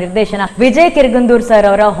ಸರ್ ಅವರ ನಿರ್ದೇಶನ, ವಿಜಯ್ ಕಿರ್ಗಂದೂರ್ ಸರ್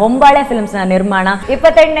ಅವರ ಹೊಂಬಾಳೆ ಫಿಲ್ಮ್ಸ್ ನ ನಿರ್ಮಾಣ.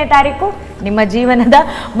 28ನೇ ತಾರೀಕು ನಿಮ್ಮ ಜೀವನದ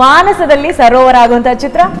ಮಾನಸದಲ್ಲಿ ಸರೋವರ ಆಗುವಂತಹ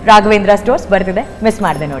ಚಿತ್ರ ರಾಘವೇಂದ್ರ ಸ್ಟೋರ್ಸ್ ಬರ್ತಿದೆ, ಮಿಸ್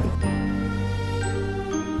ಮಾಡದೆ ನೋಡಿ.